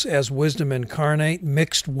Jesus as wisdom incarnate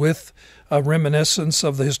mixed with a reminiscence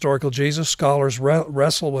of the historical Jesus? Scholars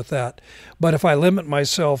wrestle with that. But if I limit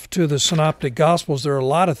myself to the synoptic Gospels, there are a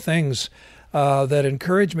lot of things that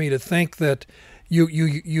encourage me to think that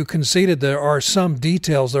you conceded there are some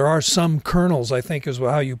details, there are some kernels, I think is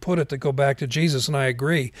how you put it, that go back to Jesus, and I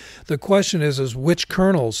agree. The question is which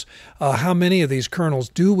kernels, how many of these kernels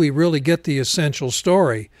do we really get the essential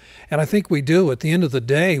story? And I think we do. At the end of the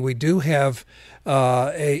day, we do have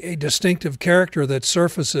a distinctive character that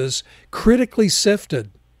surfaces critically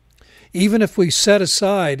sifted. Even if we set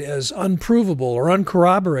aside as unprovable or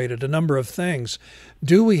uncorroborated a number of things,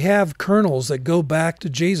 do we have kernels that go back to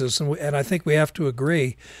Jesus? And I think we have to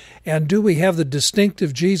agree. And do we have the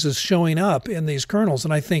distinctive Jesus showing up in these kernels?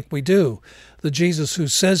 And I think we do. The Jesus who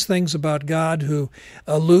says things about God, who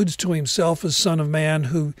alludes to himself as Son of Man,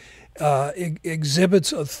 who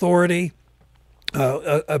exhibits authority,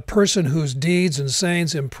 a person whose deeds and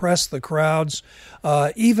sayings impress the crowds,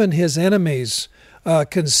 even his enemies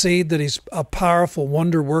concede that he's a powerful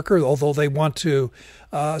wonder worker, although they want to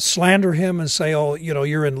slander him and say, oh,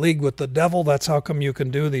 you're in league with the devil. That's how come you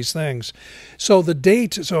can do these things. So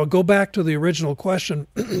I'll go back to the original question.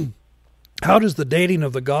 How does the dating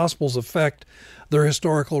of the Gospels affect their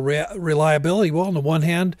historical reliability? Well, on the one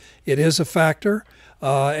hand, it is a factor,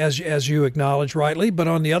 as you acknowledge rightly, but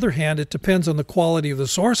on the other hand, it depends on the quality of the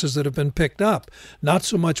sources that have been picked up, not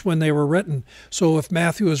so much when they were written. So if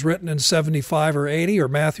Matthew is written in 75 or 80, or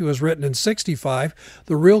Matthew is written in 65,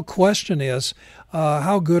 the real question is,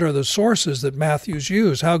 how good are the sources that Matthew's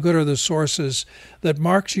used? How good are the sources that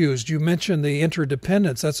Mark's used? You mentioned the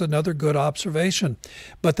interdependence. That's another good observation.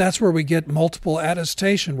 But that's where we get multiple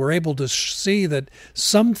attestation. We're able to see that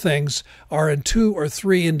some things are in 2 or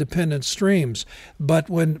 3 independent streams. But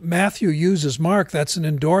when Matthew uses Mark, that's an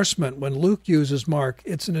endorsement. When Luke uses Mark,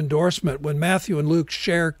 it's an endorsement. When Matthew and Luke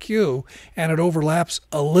share Q, and it overlaps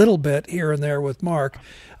a little bit here and there with Mark,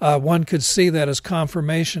 one could see that as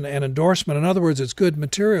confirmation and endorsement. In other words, it's good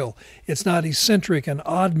material. It's not eccentric and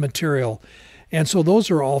odd material. And so those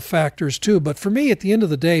are all factors too. But for me, at the end of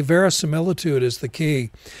the day, verisimilitude is the key.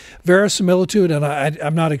 Verisimilitude, and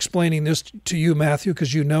I'm not explaining this to you, Matthew,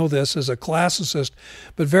 because you know this as a classicist,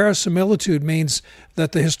 but verisimilitude means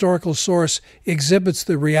that the historical source exhibits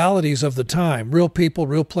the realities of the time, real people,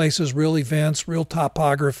 real places, real events, real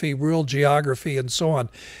topography, real geography, and so on.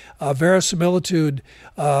 Verisimilitude,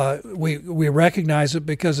 we recognize it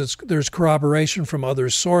because there's corroboration from other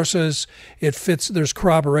sources. There's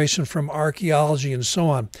corroboration from archaeology and so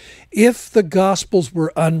on. If the Gospels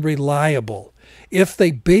were unreliable, if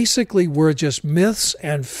they basically were just myths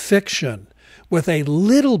and fiction, with a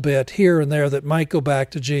little bit here and there that might go back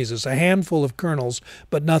to Jesus, a handful of kernels,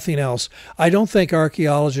 but nothing else, I don't think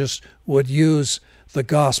archaeologists would use the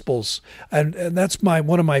Gospels. And that's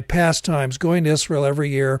one of my pastimes, going to Israel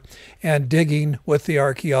every year and digging with the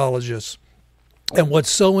archaeologists. And what's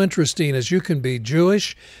so interesting is you can be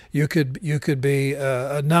Jewish, you could be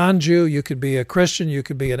a non-Jew, you could be a Christian, you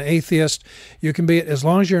could be an atheist, you can be, as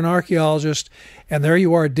long as you're an archaeologist, and there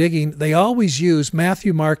you are digging. They always use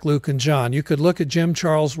Matthew, Mark, Luke, and John. You could look at Jim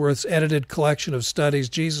Charlesworth's edited collection of studies,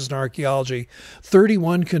 Jesus and Archaeology,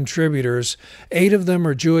 31 contributors, 8 of them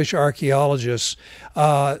are Jewish archaeologists.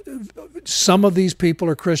 Some of these people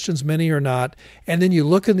are Christians, many are not. And then you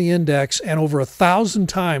look in the index, and over 1,000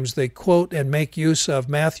 times they quote and make use of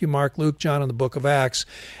Matthew, Mark, Luke, John, and the book of Acts.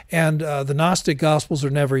 And the Gnostic Gospels are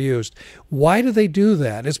never used. Why do they do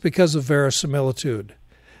that? It's because of verisimilitude.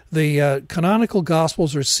 The canonical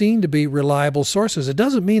Gospels are seen to be reliable sources. It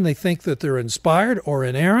doesn't mean they think that they're inspired or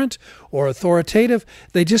inerrant or authoritative.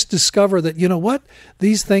 They just discover that, you know what,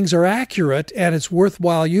 these things are accurate and it's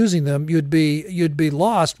worthwhile using them. You'd be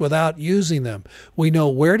lost without using them. We know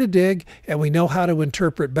where to dig and we know how to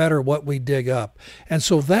interpret better what we dig up. And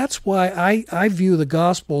so that's why I view the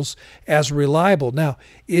Gospels as reliable. Now,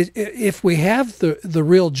 if we have the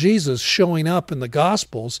real Jesus showing up in the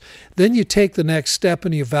Gospels, then you take the next step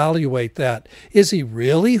and you evaluate that. Is he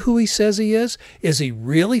really who he says he is? Is he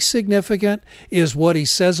really significant? Is what he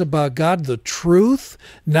says about God the truth?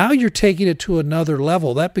 Now you're taking it to another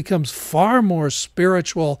level. That becomes far more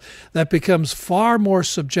spiritual. That becomes far more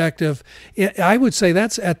subjective. I would say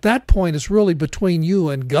that's at that point it's really between you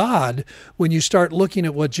and God when you start looking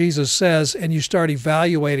at what Jesus says and you start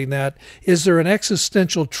evaluating that. Is there an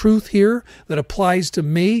existential truth here that applies to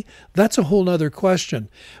me? That's a whole other question.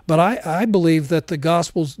 But I believe that the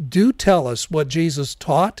Gospels do tell us what Jesus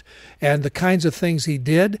taught and the kinds of things he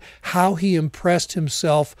did, how he impressed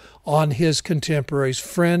himself on his contemporaries,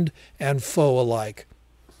 friend and foe alike.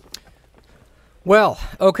 Well,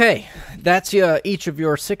 okay, that's each of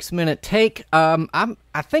your 6-minute take.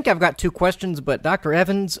 I think I've got 2 questions, but Dr.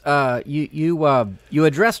 Evans, you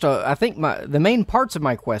addressed I think the main parts of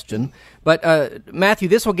my question. But Matthew,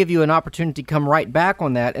 this will give you an opportunity to come right back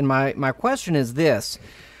on that. And my question is this: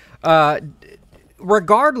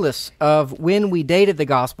 regardless of when we dated the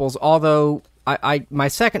Gospels, although my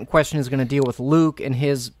second question is going to deal with Luke and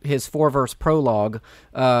his 4-verse prologue.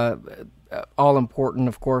 All important,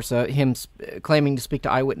 of course, him claiming to speak to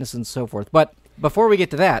eyewitnesses and so forth. But before we get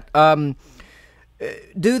to that,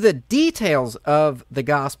 do the details of the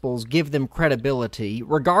Gospels give them credibility,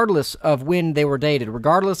 regardless of when they were dated,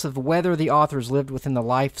 regardless of whether the authors lived within the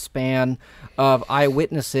lifespan of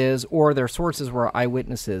eyewitnesses or their sources were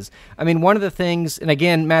eyewitnesses? I mean, one of the things, and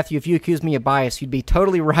again, Matthew, if you accuse me of bias, you'd be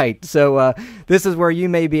totally right. So this is where you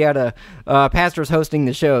may be at a pastor's hosting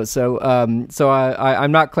the show. So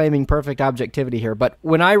I'm not claiming perfect objectivity here. But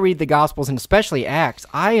when I read the Gospels, and especially Acts,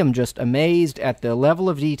 I am just amazed at the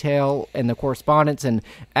level of detail and the correspondence and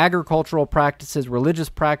agricultural practices, religious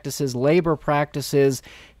practices, labor practices,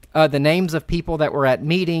 the names of people that were at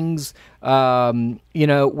meetings,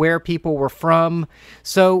 where people were from.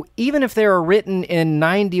 So even if they are written in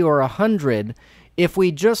 90 or 100, if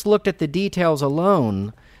we just looked at the details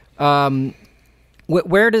alone,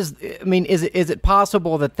 Where does is it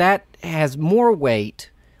possible that has more weight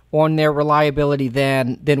on their reliability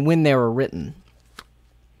than when they were written?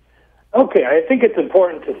 Okay, I think it's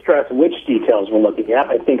important to stress which details we're looking at.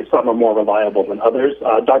 I think some are more reliable than others.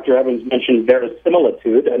 Dr. Evans mentioned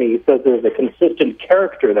verisimilitude, and he says there's a consistent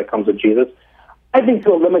character that comes with Jesus. I think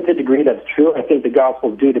to a limited degree that's true. I think the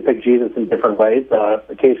Gospels do depict Jesus in different ways,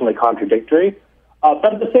 occasionally contradictory.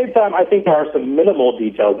 But at the same time, I think there are some minimal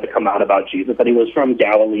details that come out about Jesus, that he was from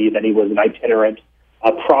Galilee, that he was an itinerant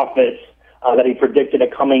prophet, that he predicted a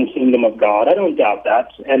coming kingdom of God. I don't doubt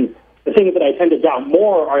that. And the things that I tend to doubt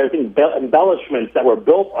more are, I think, embellishments that were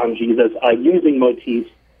built on Jesus using motifs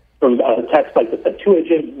from texts like the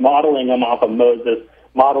Septuagint, modeling him off of Moses,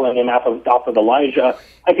 modeling him off of Elijah.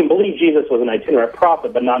 I can believe Jesus was an itinerant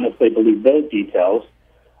prophet, but not necessarily believe those details.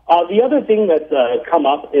 The other thing that's come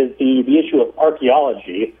up is the issue of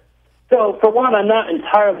archaeology. So, for one, I'm not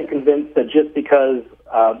entirely convinced that just because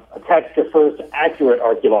a text refers to accurate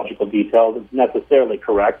archaeological details, it's necessarily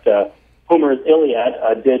correct. Homer's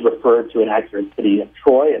Iliad did refer to an accurate city of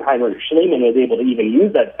Troy, and Heinrich Schliemann was able to even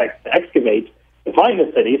use that text to excavate to find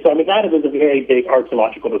the city. So, that was a very big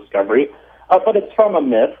archaeological discovery, but it's from a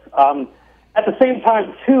myth. At the same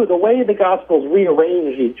time, too, the way the Gospels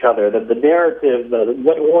rearrange each other, the narrative,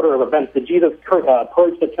 what order of events, did Jesus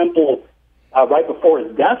purge the temple right before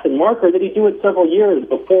his death in Mark, or did he do it several years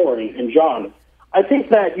before in John? I think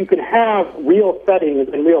that you can have real settings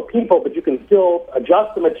and real people, but you can still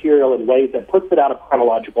adjust the material in ways that puts it out of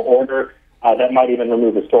chronological order, that might even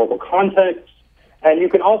remove historical context. And you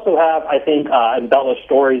can also have, I think, embellished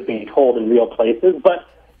stories being told in real places. But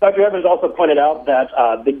Dr. Evans also pointed out that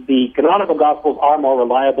the canonical Gospels are more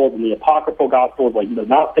reliable than the apocryphal Gospels, like the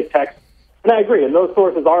Gnostic texts. And I agree, and those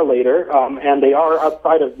sources are later, and they are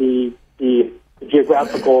outside of the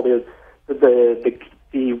geographical, the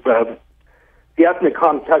ethnic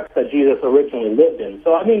context that Jesus originally lived in.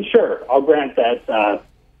 So, sure, I'll grant that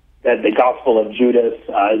that the Gospel of Judas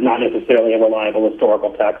is not necessarily a reliable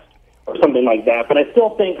historical text or something like that, but I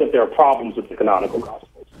still think that there are problems with the canonical Gospels.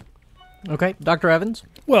 Okay, Dr. Evans?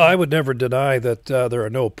 Well, I would never deny that there are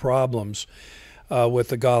no problems with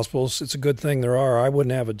the Gospels. It's a good thing there are. I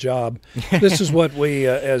wouldn't have a job. This is what we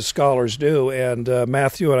as scholars do. And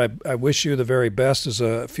Matthew, and I wish you the very best as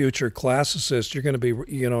a future classicist. You're going to be,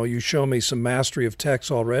 you show me some mastery of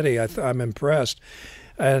text already. I'm impressed.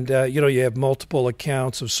 And, you have multiple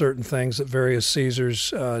accounts of certain things that various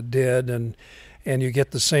Caesars did, and you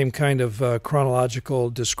get the same kind of chronological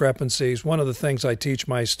discrepancies. One of the things I teach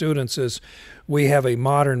my students is we have a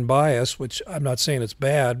modern bias, which I'm not saying it's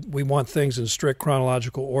bad. We want things in strict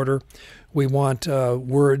chronological order. We want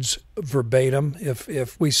words verbatim.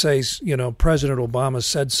 If we say, President Obama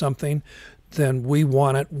said something, then we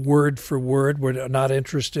want it word for word. We're not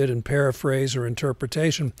interested in paraphrase or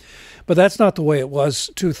interpretation. But that's not the way it was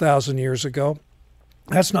 2,000 years ago.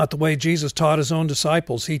 That's not the way Jesus taught his own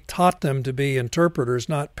disciples. He taught them to be interpreters,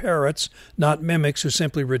 not parrots, not mimics who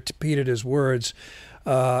simply repeated his words.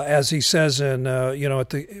 As he says in,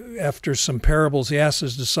 after some parables, he asked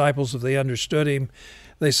his disciples if they understood him.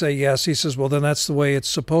 They say yes. He says, well, then that's the way it's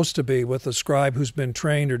supposed to be with a scribe who's been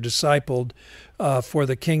trained or discipled for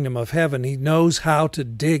the kingdom of heaven. He knows how to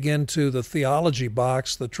dig into the theology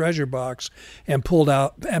box, the treasure box, and pull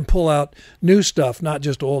out new stuff, not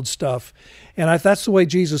just old stuff. And that's the way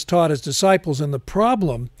Jesus taught his disciples. And the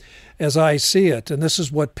problem, as I see it, and this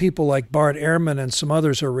is what people like Bart Ehrman and some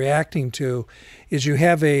others are reacting to, is you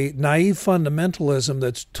have a naive fundamentalism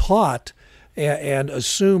that's taught and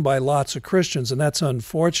assumed by lots of Christians, and that's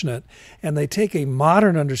unfortunate. And they take a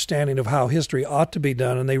modern understanding of how history ought to be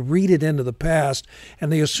done, and they read it into the past,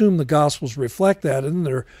 and they assume the Gospels reflect that, and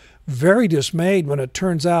they're very dismayed when it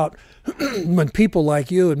turns out when people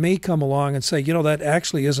like you and me come along and say, that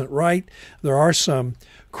actually isn't right. There are some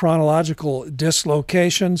chronological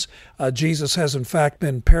dislocations. Jesus has, in fact,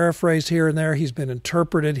 been paraphrased here and there. He's been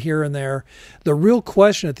interpreted here and there. The real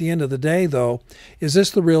question at the end of the day, though, is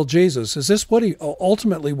this the real Jesus? Is this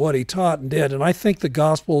ultimately what he taught and did? And I think the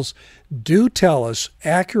Gospels do tell us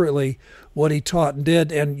accurately what he taught and did,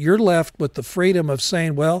 and you're left with the freedom of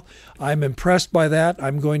saying, well, I'm impressed by that,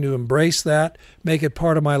 I'm going to embrace that, make it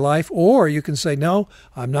part of my life, or you can say, no,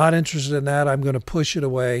 I'm not interested in that, I'm going to push it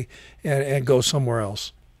away and go somewhere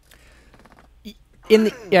else. In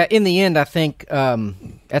the end, I think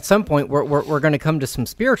at some point we're going to come to some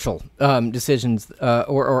spiritual decisions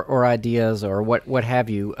or ideas or what have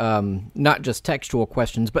you, not just textual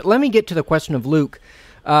questions. But let me get to the question of Luke.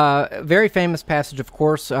 Very famous passage, of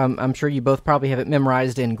course. I'm sure you both probably have it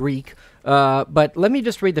memorized in Greek. But let me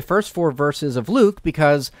just read the first 4 verses of Luke,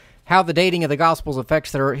 because how the dating of the Gospels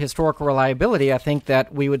affects their historical reliability, I think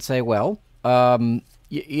that we would say, well,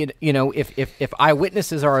 if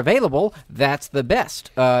eyewitnesses are available, that's the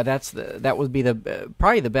best. That would be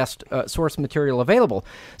probably the best source material available.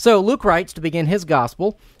 So Luke writes to begin his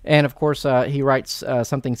gospel, and of course he writes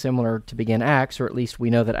something similar to begin Acts, or at least we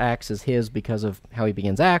know that Acts is his because of how he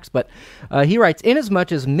begins Acts. But he writes,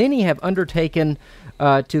 "Inasmuch as many have undertaken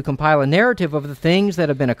to compile a narrative of the things that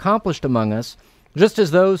have been accomplished among us, just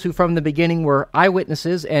as those who from the beginning were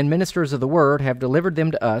eyewitnesses and ministers of the word have delivered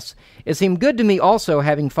them to us, it seemed good to me also,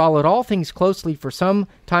 having followed all things closely for some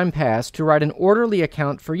time past, to write an orderly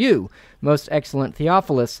account for you, most excellent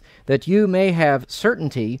Theophilus, that you may have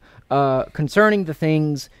certainty concerning the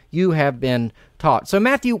things you have been taught." So,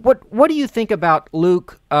 Matthew, what do you think about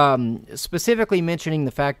Luke specifically mentioning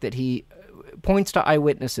the fact that he points to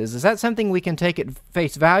eyewitnesses? Is that something we can take at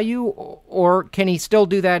face value, or can he still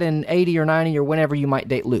do that in 80 or 90 or whenever you might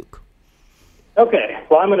date Luke? Okay,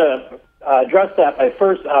 well, I'm going to address that by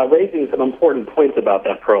first raising some important points about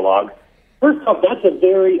that prologue. First off, that's a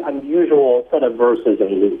very unusual set of verses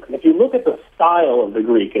in Luke. If you look at the style of the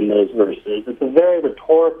Greek in those verses, it's a very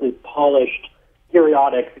rhetorically polished,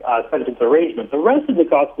 periodic sentence arrangement. The rest of the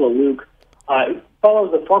Gospel of Luke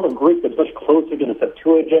follows a form of Greek that's much closer to the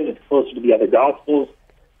Septuagint, it's closer to the other Gospels.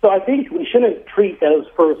 So I think we shouldn't treat those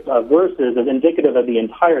first verses as indicative of the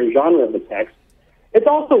entire genre of the text. It's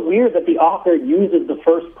also weird that the author uses the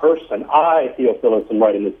first person. I, Theophilus, am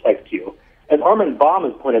writing this text to you. As Armin Baum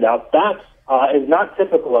has pointed out, that is not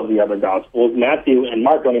typical of the other Gospels. Matthew and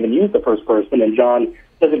Mark don't even use the first person, and John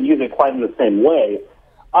doesn't use it quite in the same way.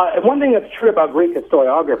 And one thing that's true about Greek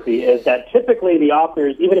historiography is that typically the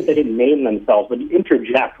authors, even if they didn't name themselves, would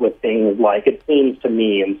interject with things like, "it seems to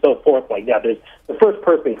me," and so forth like that. The first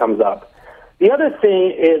person comes up. The other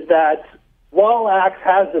thing is that while Acts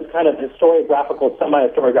has this kind of historiographical,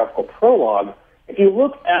 semi-historiographical prologue, if you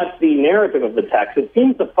look at the narrative of the text, it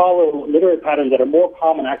seems to follow literary patterns that are more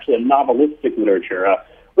common actually in novelistic literature.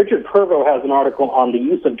 Richard Pervo has an article on the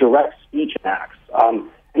use of direct speech in Acts.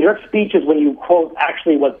 And direct speech is when you quote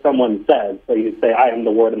actually what someone says. So you say, "I am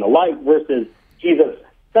the Word and the light," versus Jesus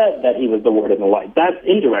said that he was the Word and the light. That's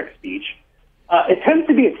indirect speech. It tends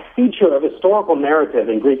to be a feature of historical narrative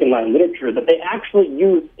in Greek and Latin literature that they actually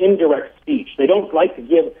use indirect speech. They don't like to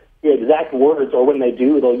give the exact words, or when they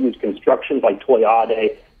do, they'll use constructions like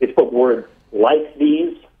toiade. They put words like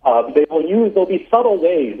these. There'll be subtle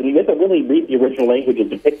ways, and you have to really read the original languages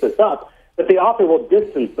to pick this up, that the author will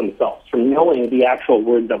distance themselves from knowing the actual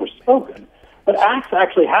words that were spoken. But Acts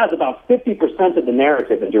actually has about 50% of the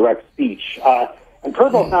narrative in direct speech. And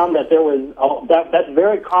Percival found that there was that's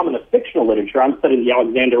very common in fictional literature. I'm studying the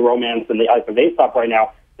Alexander romance and the Life of Aesop right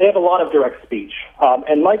now. They have a lot of direct speech.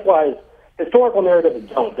 And likewise, historical narratives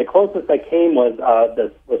don't. The closest that came was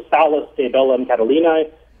Salus de Bellum Catalinae,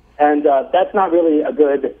 and that's not really a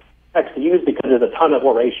good text to use because there's a ton of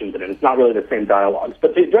orations in it. It's not really the same dialogues.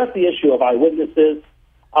 But to address the issue of eyewitnesses,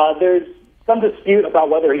 there's some dispute about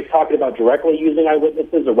whether he's talking about directly using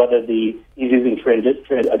eyewitnesses or whether he's using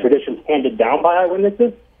traditions handed down by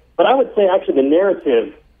eyewitnesses. But I would say actually the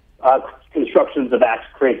narrative constructions of Acts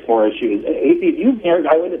creates more issues. If he's using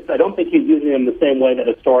eyewitnesses, I don't think he's using them the same way that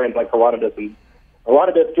historians like Herodotus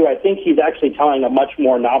do. I think he's actually telling a much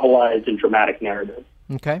more novelized and dramatic narrative.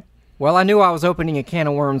 Okay. Well, I knew I was opening a can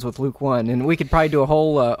of worms with Luke 1, and we could probably do a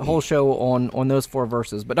whole show on those 4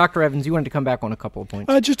 verses. But Dr. Evans, you wanted to come back on a couple of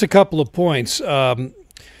points. Just a couple of points.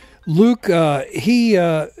 Luke,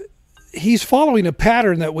 he's following a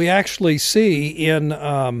pattern that we actually see in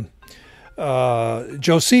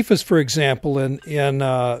Josephus, for example, in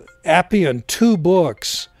Appian, 2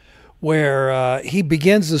 books, where he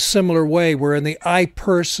begins a similar way, where in the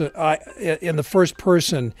in the first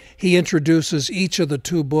person, he introduces each of the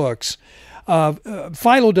 2 books.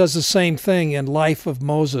 Philo does the same thing in Life of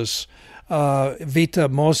Moses, Vita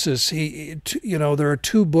Moses. There are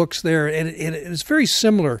 2 books there, and it's very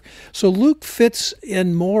similar. So Luke fits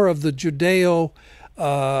in more of the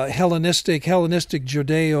Hellenistic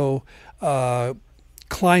Judeo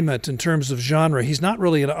climate in terms of genre. He's not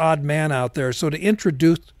really an odd man out there. So to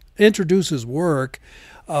introduce his work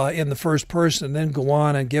in the first person and then go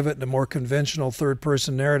on and give it in a more conventional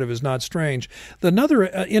third-person narrative is not strange. Another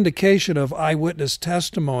indication of eyewitness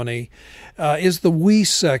testimony is the we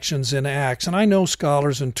sections in Acts, and I know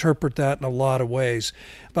scholars interpret that in a lot of ways,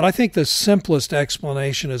 but I think the simplest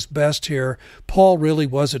explanation is best here. Paul really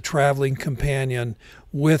was a traveling companion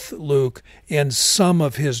with Luke in some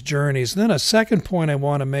of his journeys. And then a second point I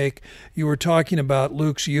want to make, you were talking about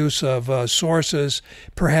Luke's use of sources.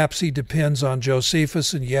 Perhaps he depends on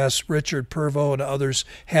Josephus, and yes, Richard Purvo and others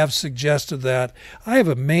have suggested that. I have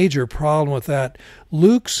a major problem with that.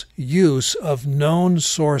 Luke's use of known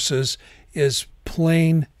sources is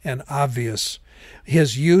plain and obvious.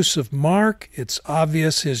 His use of Mark, it's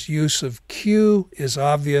obvious. His use of Q is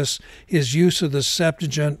obvious. His use of the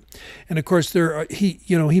Septuagint, and of course, he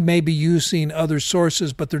may be using other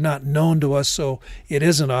sources, but they're not known to us, so it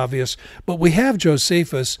isn't obvious. But we have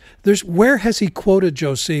Josephus. Where has he quoted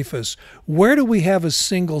Josephus? Where do we have a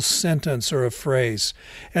single sentence or a phrase?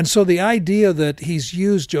 And so the idea that he's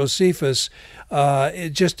used Josephus,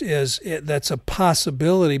 that's a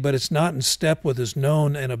possibility, but it's not in step with his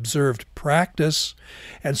known and observed practice.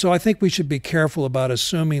 And so I think we should be careful about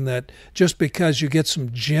assuming that just because you get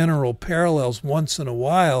some general parallels once in a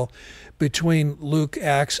while between Luke,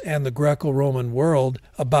 Acts, and the Greco-Roman world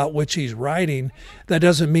about which he's writing, that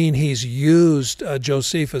doesn't mean he's used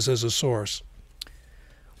Josephus as a source.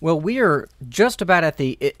 Well, we are just about at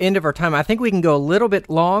the end of our time. I think we can go a little bit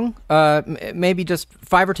long, maybe just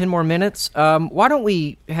 5 or 10 more minutes. Why don't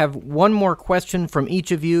we have one more question from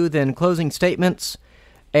each of you, then closing statements,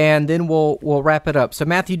 and then we'll wrap it up. So,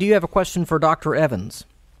 Matthew, do you have a question for Dr. Evans?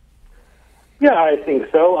 Yeah, I think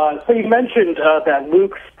so. So you mentioned that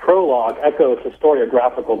Luke's prologue echoes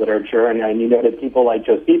historiographical literature, and you noted people like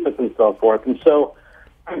Josephus and so forth. And so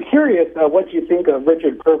I'm curious what you think of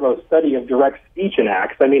Richard Purvo's study of direct speech in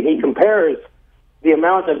Acts. I mean, he compares the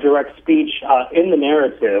amount of direct speech in the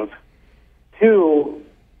narrative to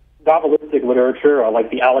novelistic literature,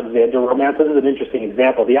 like the Alexander romance. This is an interesting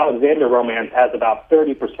example. The Alexander romance has about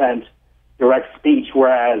 30% direct speech,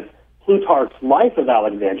 whereas Plutarch's Life of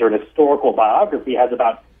Alexander, an historical biography, has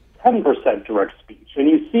about 10% direct speech. And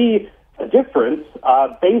you see a difference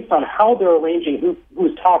based on how they're arranging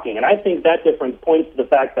who's talking. And I think that difference points to the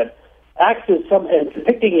fact that Acts is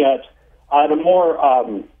depicting it in a more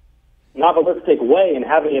novelistic way and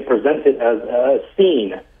having it presented as a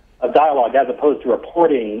scene of dialogue as opposed to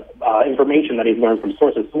reporting information that he's learned from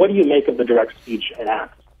sources. So what do you make of the direct speech in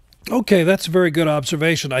Acts? Okay, that's a very good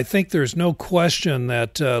observation. I think there's no question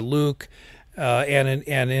that Luke and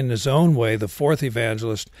in his own way, the fourth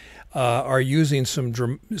evangelist, are using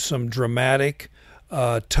some dramatic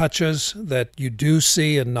touches that you do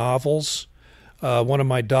see in novels. One of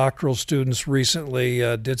my doctoral students recently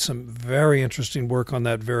did some very interesting work on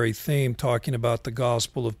that very theme, talking about the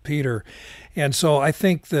Gospel of Peter. And so I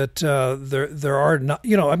think that there are not,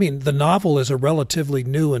 the novel is a relatively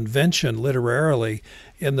new invention literarily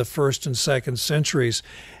in the first and second centuries.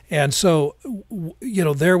 And so,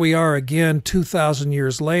 there we are again, 2,000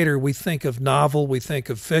 years later, we think of novel, we think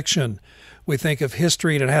of fiction. We think of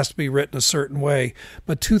history and it has to be written a certain way.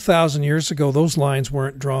 But 2,000 years ago, those lines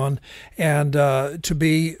weren't drawn. And to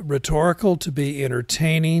be rhetorical, to be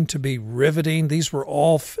entertaining, to be riveting, these were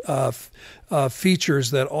all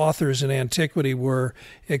features that authors in antiquity were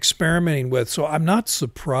experimenting with. So I'm not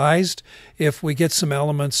surprised if we get some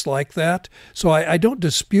elements like that. So I don't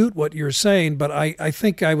dispute what you're saying, but I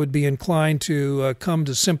think I would be inclined to come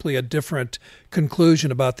to simply a different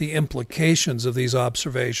conclusion about the implications of these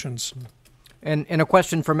observations. And a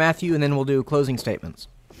question for Matthew, and then we'll do closing statements.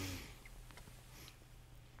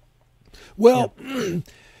 Well,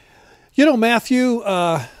 Matthew,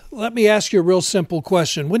 let me ask you a real simple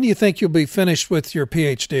question. When do you think you'll be finished with your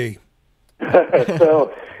PhD?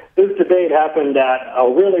 So this debate happened at a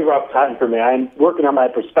really rough time for me. I'm working on my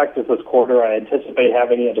prospectus this quarter. I anticipate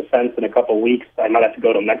having a defense in a couple of weeks. I might have to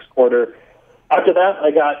go to next quarter. After that,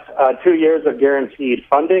 I got 2 years of guaranteed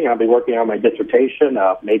funding. I'll be working on my dissertation,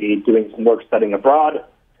 maybe doing some work studying abroad.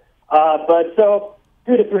 But so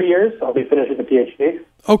 2 to 3 years, I'll be finishing the PhD.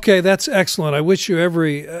 Okay, that's excellent. I wish you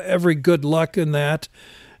every good luck in that.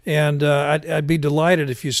 And I'd be delighted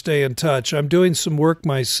if you stay in touch. I'm doing some work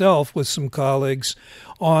myself with some colleagues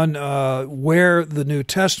on where the New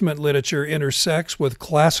Testament literature intersects with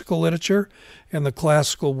classical literature and the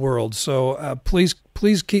classical world. So please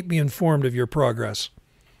keep me informed of your progress.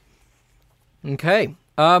 Okay.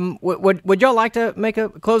 Would y'all like to make a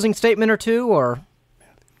closing statement or two, or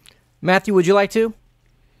Matthew, would you like to?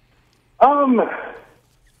 Do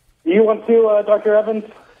you want to, Dr. Evans?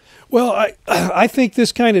 Well, I think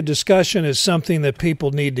this kind of discussion is something that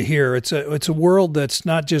people need to hear. It's a world that's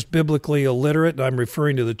not just biblically illiterate. I'm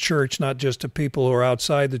referring to the church, not just to people who are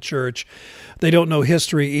outside the church. They don't know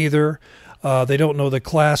history either. They don't know the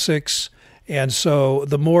classics. And so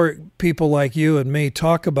the more people like you and me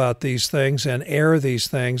talk about these things and air these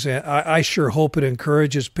things, and I sure hope it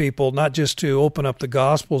encourages people not just to open up the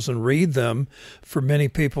Gospels and read them for many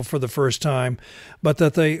people for the first time, but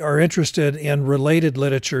that they are interested in related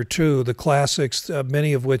literature too, the classics,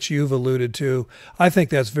 many of which you've alluded to. I think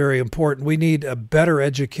that's very important. We need a better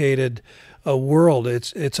educated world.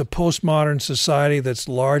 It's a postmodern society that's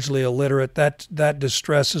largely illiterate. That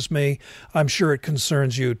distresses me. I'm sure it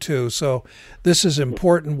concerns you too. So this is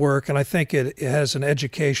important work, and I think it has an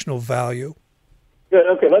educational value. Good.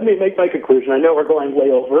 Okay, let me make my conclusion. I know we're going way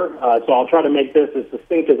over, so I'll try to make this as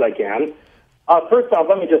succinct as I can. First off,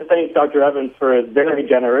 let me just thank Dr. Evans for his very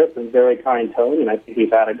generous and very kind tone, and I think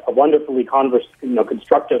we've had a wonderfully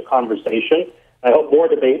constructive conversation. I hope more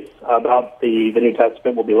debates about the New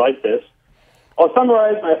Testament will be like this. I'll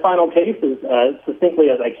summarize my final case as succinctly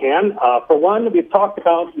as I can. For one, we started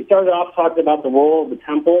off talking about the role of the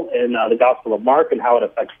temple in the Gospel of Mark and how it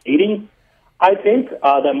affects dating. I think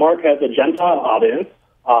that Mark has a Gentile audience.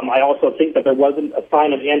 I also think that there wasn't a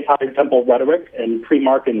sign of anti-temple rhetoric in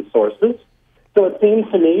pre-Markan sources. So it seems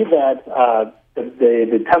to me that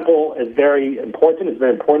the temple is very important. It's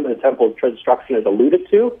very important that the temple construction is alluded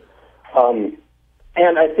to.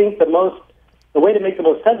 And I think the way to make the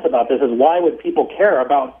most sense about this is why would people care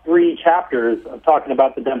about 3 chapters of talking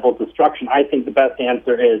about the temple's destruction? I think the best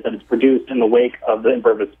answer is that it's produced in the wake of the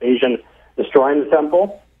Emperor Vespasian destroying the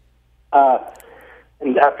temple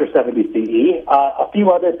and after 70 CE. A few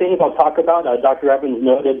other things I'll talk about. Dr. Evans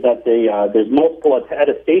noted that there's multiple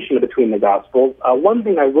attestation between the Gospels. One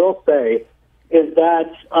thing I will say is that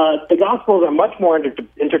the Gospels are much more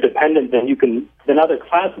interdependent than other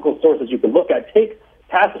classical sources you can look at. Take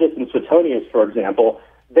Tacitus and Suetonius, for example.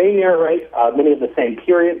 They narrate many of the same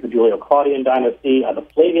periods, the Julio-Claudian dynasty, the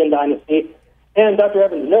Flavian dynasty, and Dr.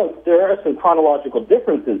 Evans notes there are some chronological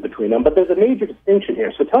differences between them, but there's a major distinction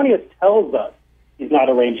here. Suetonius tells us he's not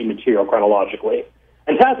arranging material chronologically,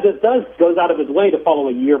 and Tacitus goes out of his way to follow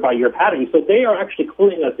a year-by-year pattern, so they are actually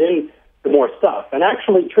cluing us in to more stuff. And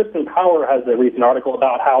actually, Tristan Power has a recent article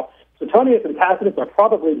about how Suetonius and Tacitus are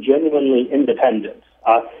probably genuinely independent.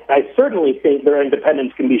 I certainly think their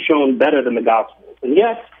independence can be shown better than the Gospels. And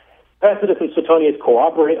yet, Tacitus and Suetonius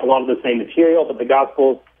corroborate a lot of the same material, but the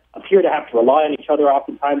Gospels appear to have to rely on each other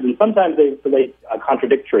oftentimes, and sometimes they relate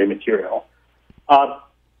contradictory material.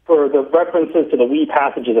 For the references to the we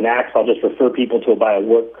passages in Acts, I'll just refer people to a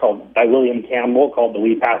work by William Campbell called The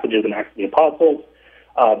We Passages in Acts of the Apostles.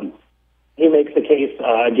 He makes the case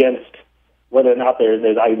against whether or not there's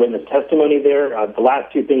eyewitness testimony there. The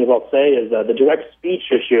last 2 things I'll say is the direct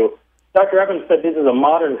speech issue. Dr. Evans said this is a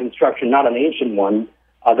modern construction, not an ancient one,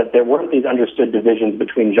 that there weren't these understood divisions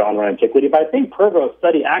between genre and antiquity. But I think Purvost's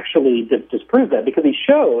study actually disproves that, because he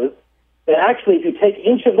shows that actually if you take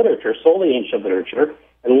ancient literature, solely ancient literature,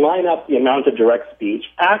 and line up the amount of direct speech,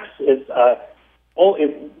 Acts is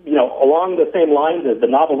along the same lines as the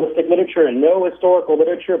novelistic literature, and no historical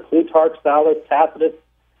literature, Plutarch, Sallust, Tacitus,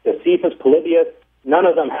 Josephus, Polybius, none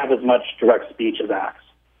of them have as much direct speech as Acts.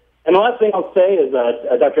 And the last thing I'll say is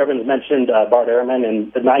Dr. Evans mentioned Bart Ehrman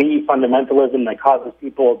and the naive fundamentalism that causes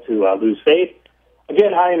people to lose faith.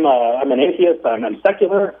 Again, I'm an atheist. I'm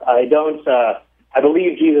secular. I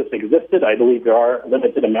believe Jesus existed. I believe there are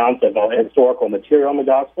limited amounts of historical material in the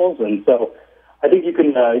Gospels, and so I think you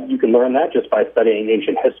can learn that just by studying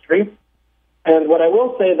ancient history. And what I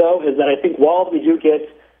will say, though, is that I think while we do get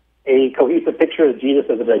a cohesive picture of Jesus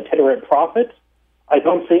as an itinerant prophet, I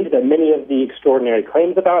don't think that many of the extraordinary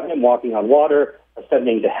claims about him, walking on water,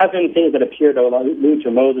 ascending to heaven, things that appear to allude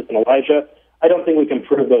to Moses and Elijah, I don't think we can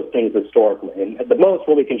prove those things historically. And at the most,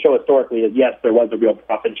 what we can show historically is, yes, there was a real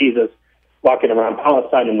prophet Jesus walking around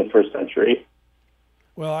Palestine in the 1st century.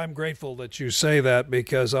 Well, I'm grateful that you say that,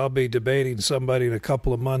 because I'll be debating somebody in a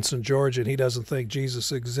couple of months in Georgia, and he doesn't think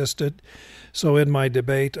Jesus existed. So in my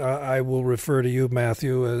debate, I will refer to you,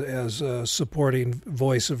 Matthew, as a supporting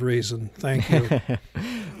voice of reason. Thank you.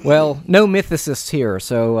 Well, no mythicists here,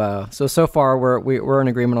 so far we're in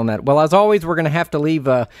agreement on that. Well, as always, we're going to have to leave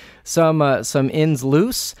some ends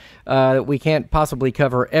loose. We can't possibly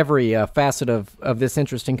cover every facet of this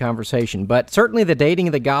interesting conversation, but certainly the dating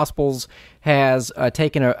of the Gospels has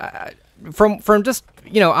taken from just,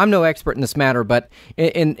 I'm no expert in this matter, but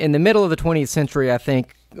in the middle of the 20th century, I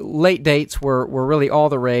think late dates were really all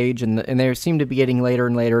the rage, and they seem to be getting later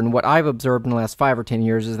and later. And what I've observed in the last 5 or 10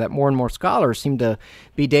 years is that more and more scholars seem to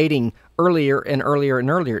be dating earlier and earlier and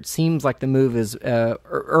earlier. It seems like the move is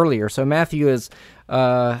earlier. So Matthew is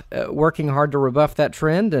working hard to rebuff that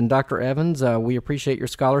trend, and Dr. Evans, we appreciate your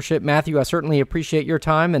scholarship. Matthew, I certainly appreciate your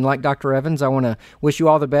time, and like Dr. Evans, I want to wish you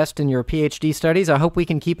all the best in your PhD studies. I hope we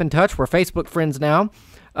can keep in touch. We're Facebook friends now,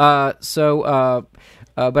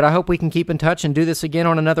 but I hope we can keep in touch and do this again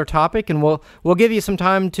on another topic, and we'll give you some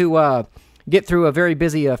time to get through a very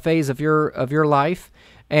busy phase of your life.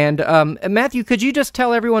 And Matthew, could you just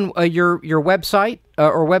tell everyone your website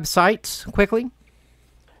or websites quickly?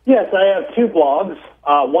 Yes, I have two blogs.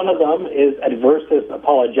 One of them is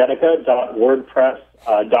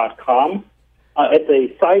adversusapologetica.wordpress.com. It's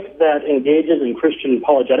a site that engages in Christian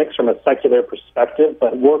apologetics from a secular perspective,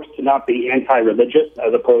 but works to not be anti-religious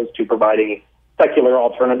as opposed to providing secular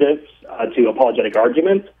alternatives to apologetic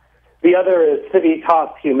arguments. The other is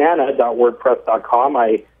civitashumana.wordpress.com.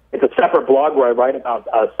 It's a separate blog where I write about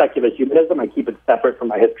secular humanism. I keep it separate from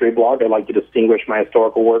my history blog. I like to distinguish my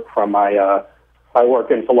historical work from my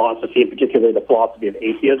work in philosophy, particularly the philosophy of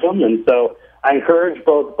atheism. And so I encourage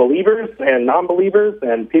both believers and non-believers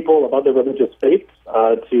and people of other religious faiths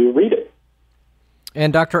to read it.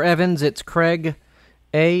 And Dr. Evans, it's Craig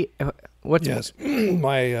A. Yes,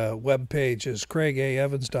 my web page is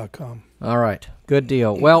craigaevans.com. All right, good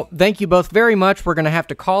deal. Well, thank you both very much. We're going to have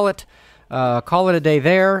to call it a day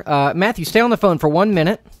there. Matthew, stay on the phone for 1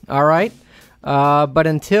 minute, all right? But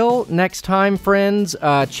until next time, friends,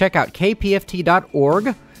 check out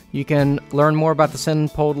kpft.org. You can learn more about the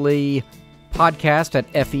Send Boldly podcast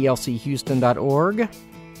at felchouston.org.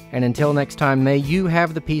 And until next time, may you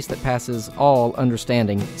have the peace that passes all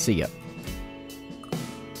understanding. See ya.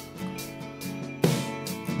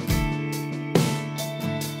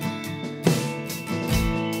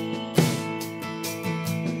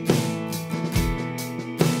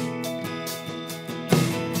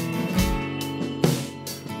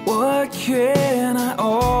 What can I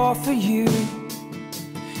offer you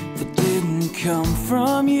that didn't come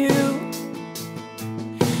from you?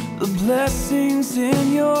 The blessings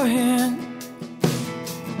in your hand,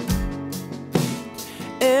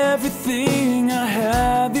 everything I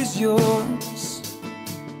have is yours.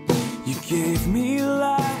 You gave me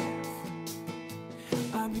life,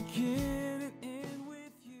 I begin